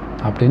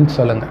அப்படின்னு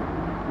சொல்லுங்கள்.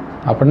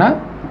 அப்படின்னா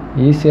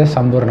ஈஸியாக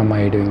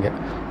சம்பூர்ணமாகிடுவீங்க.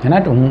 ஏன்னா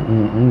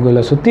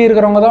உங்களை சுற்றி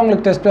இருக்கிறவங்க தான்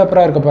உங்களுக்கு டெஸ்ட்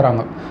பேப்பராக இருக்க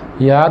போகிறாங்க.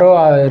 யாரோ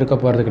இருக்க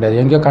போகிறது கிடையாது.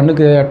 எங்கேயோ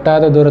கண்ணுக்கு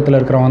எட்டாத தூரத்தில்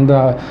இருக்கிறவங்க வந்து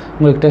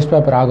உங்களுக்கு டெஸ்ட்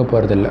பேப்பர் ஆக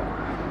போகிறது இல்லை.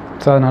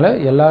 ஸோ அதனால்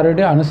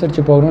எல்லாரோடையும்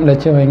அனுசரித்து போகணும்னு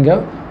லட்சியம் வைங்க.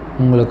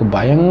 உங்களுக்கு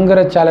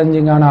பயங்கர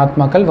சேலஞ்சிங்கான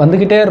ஆத்மாக்கள்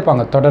வந்துக்கிட்டே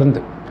இருப்பாங்க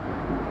தொடர்ந்து.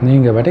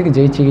 நீங்கள் பாட்டுக்கு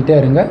ஜெயிச்சிக்கிட்டே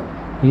இருங்க,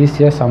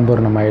 ஈஸியாக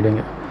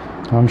சம்பூர்ணமாகிடுங்க.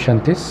 ஓம்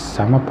சாந்தி.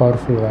 செம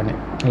powerful Vani.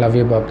 Love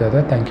you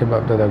Bapdada. Thank you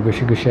Bapdada.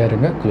 குஷியாக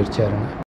இருங்க, குளிர்ச்சியாக இருங்க.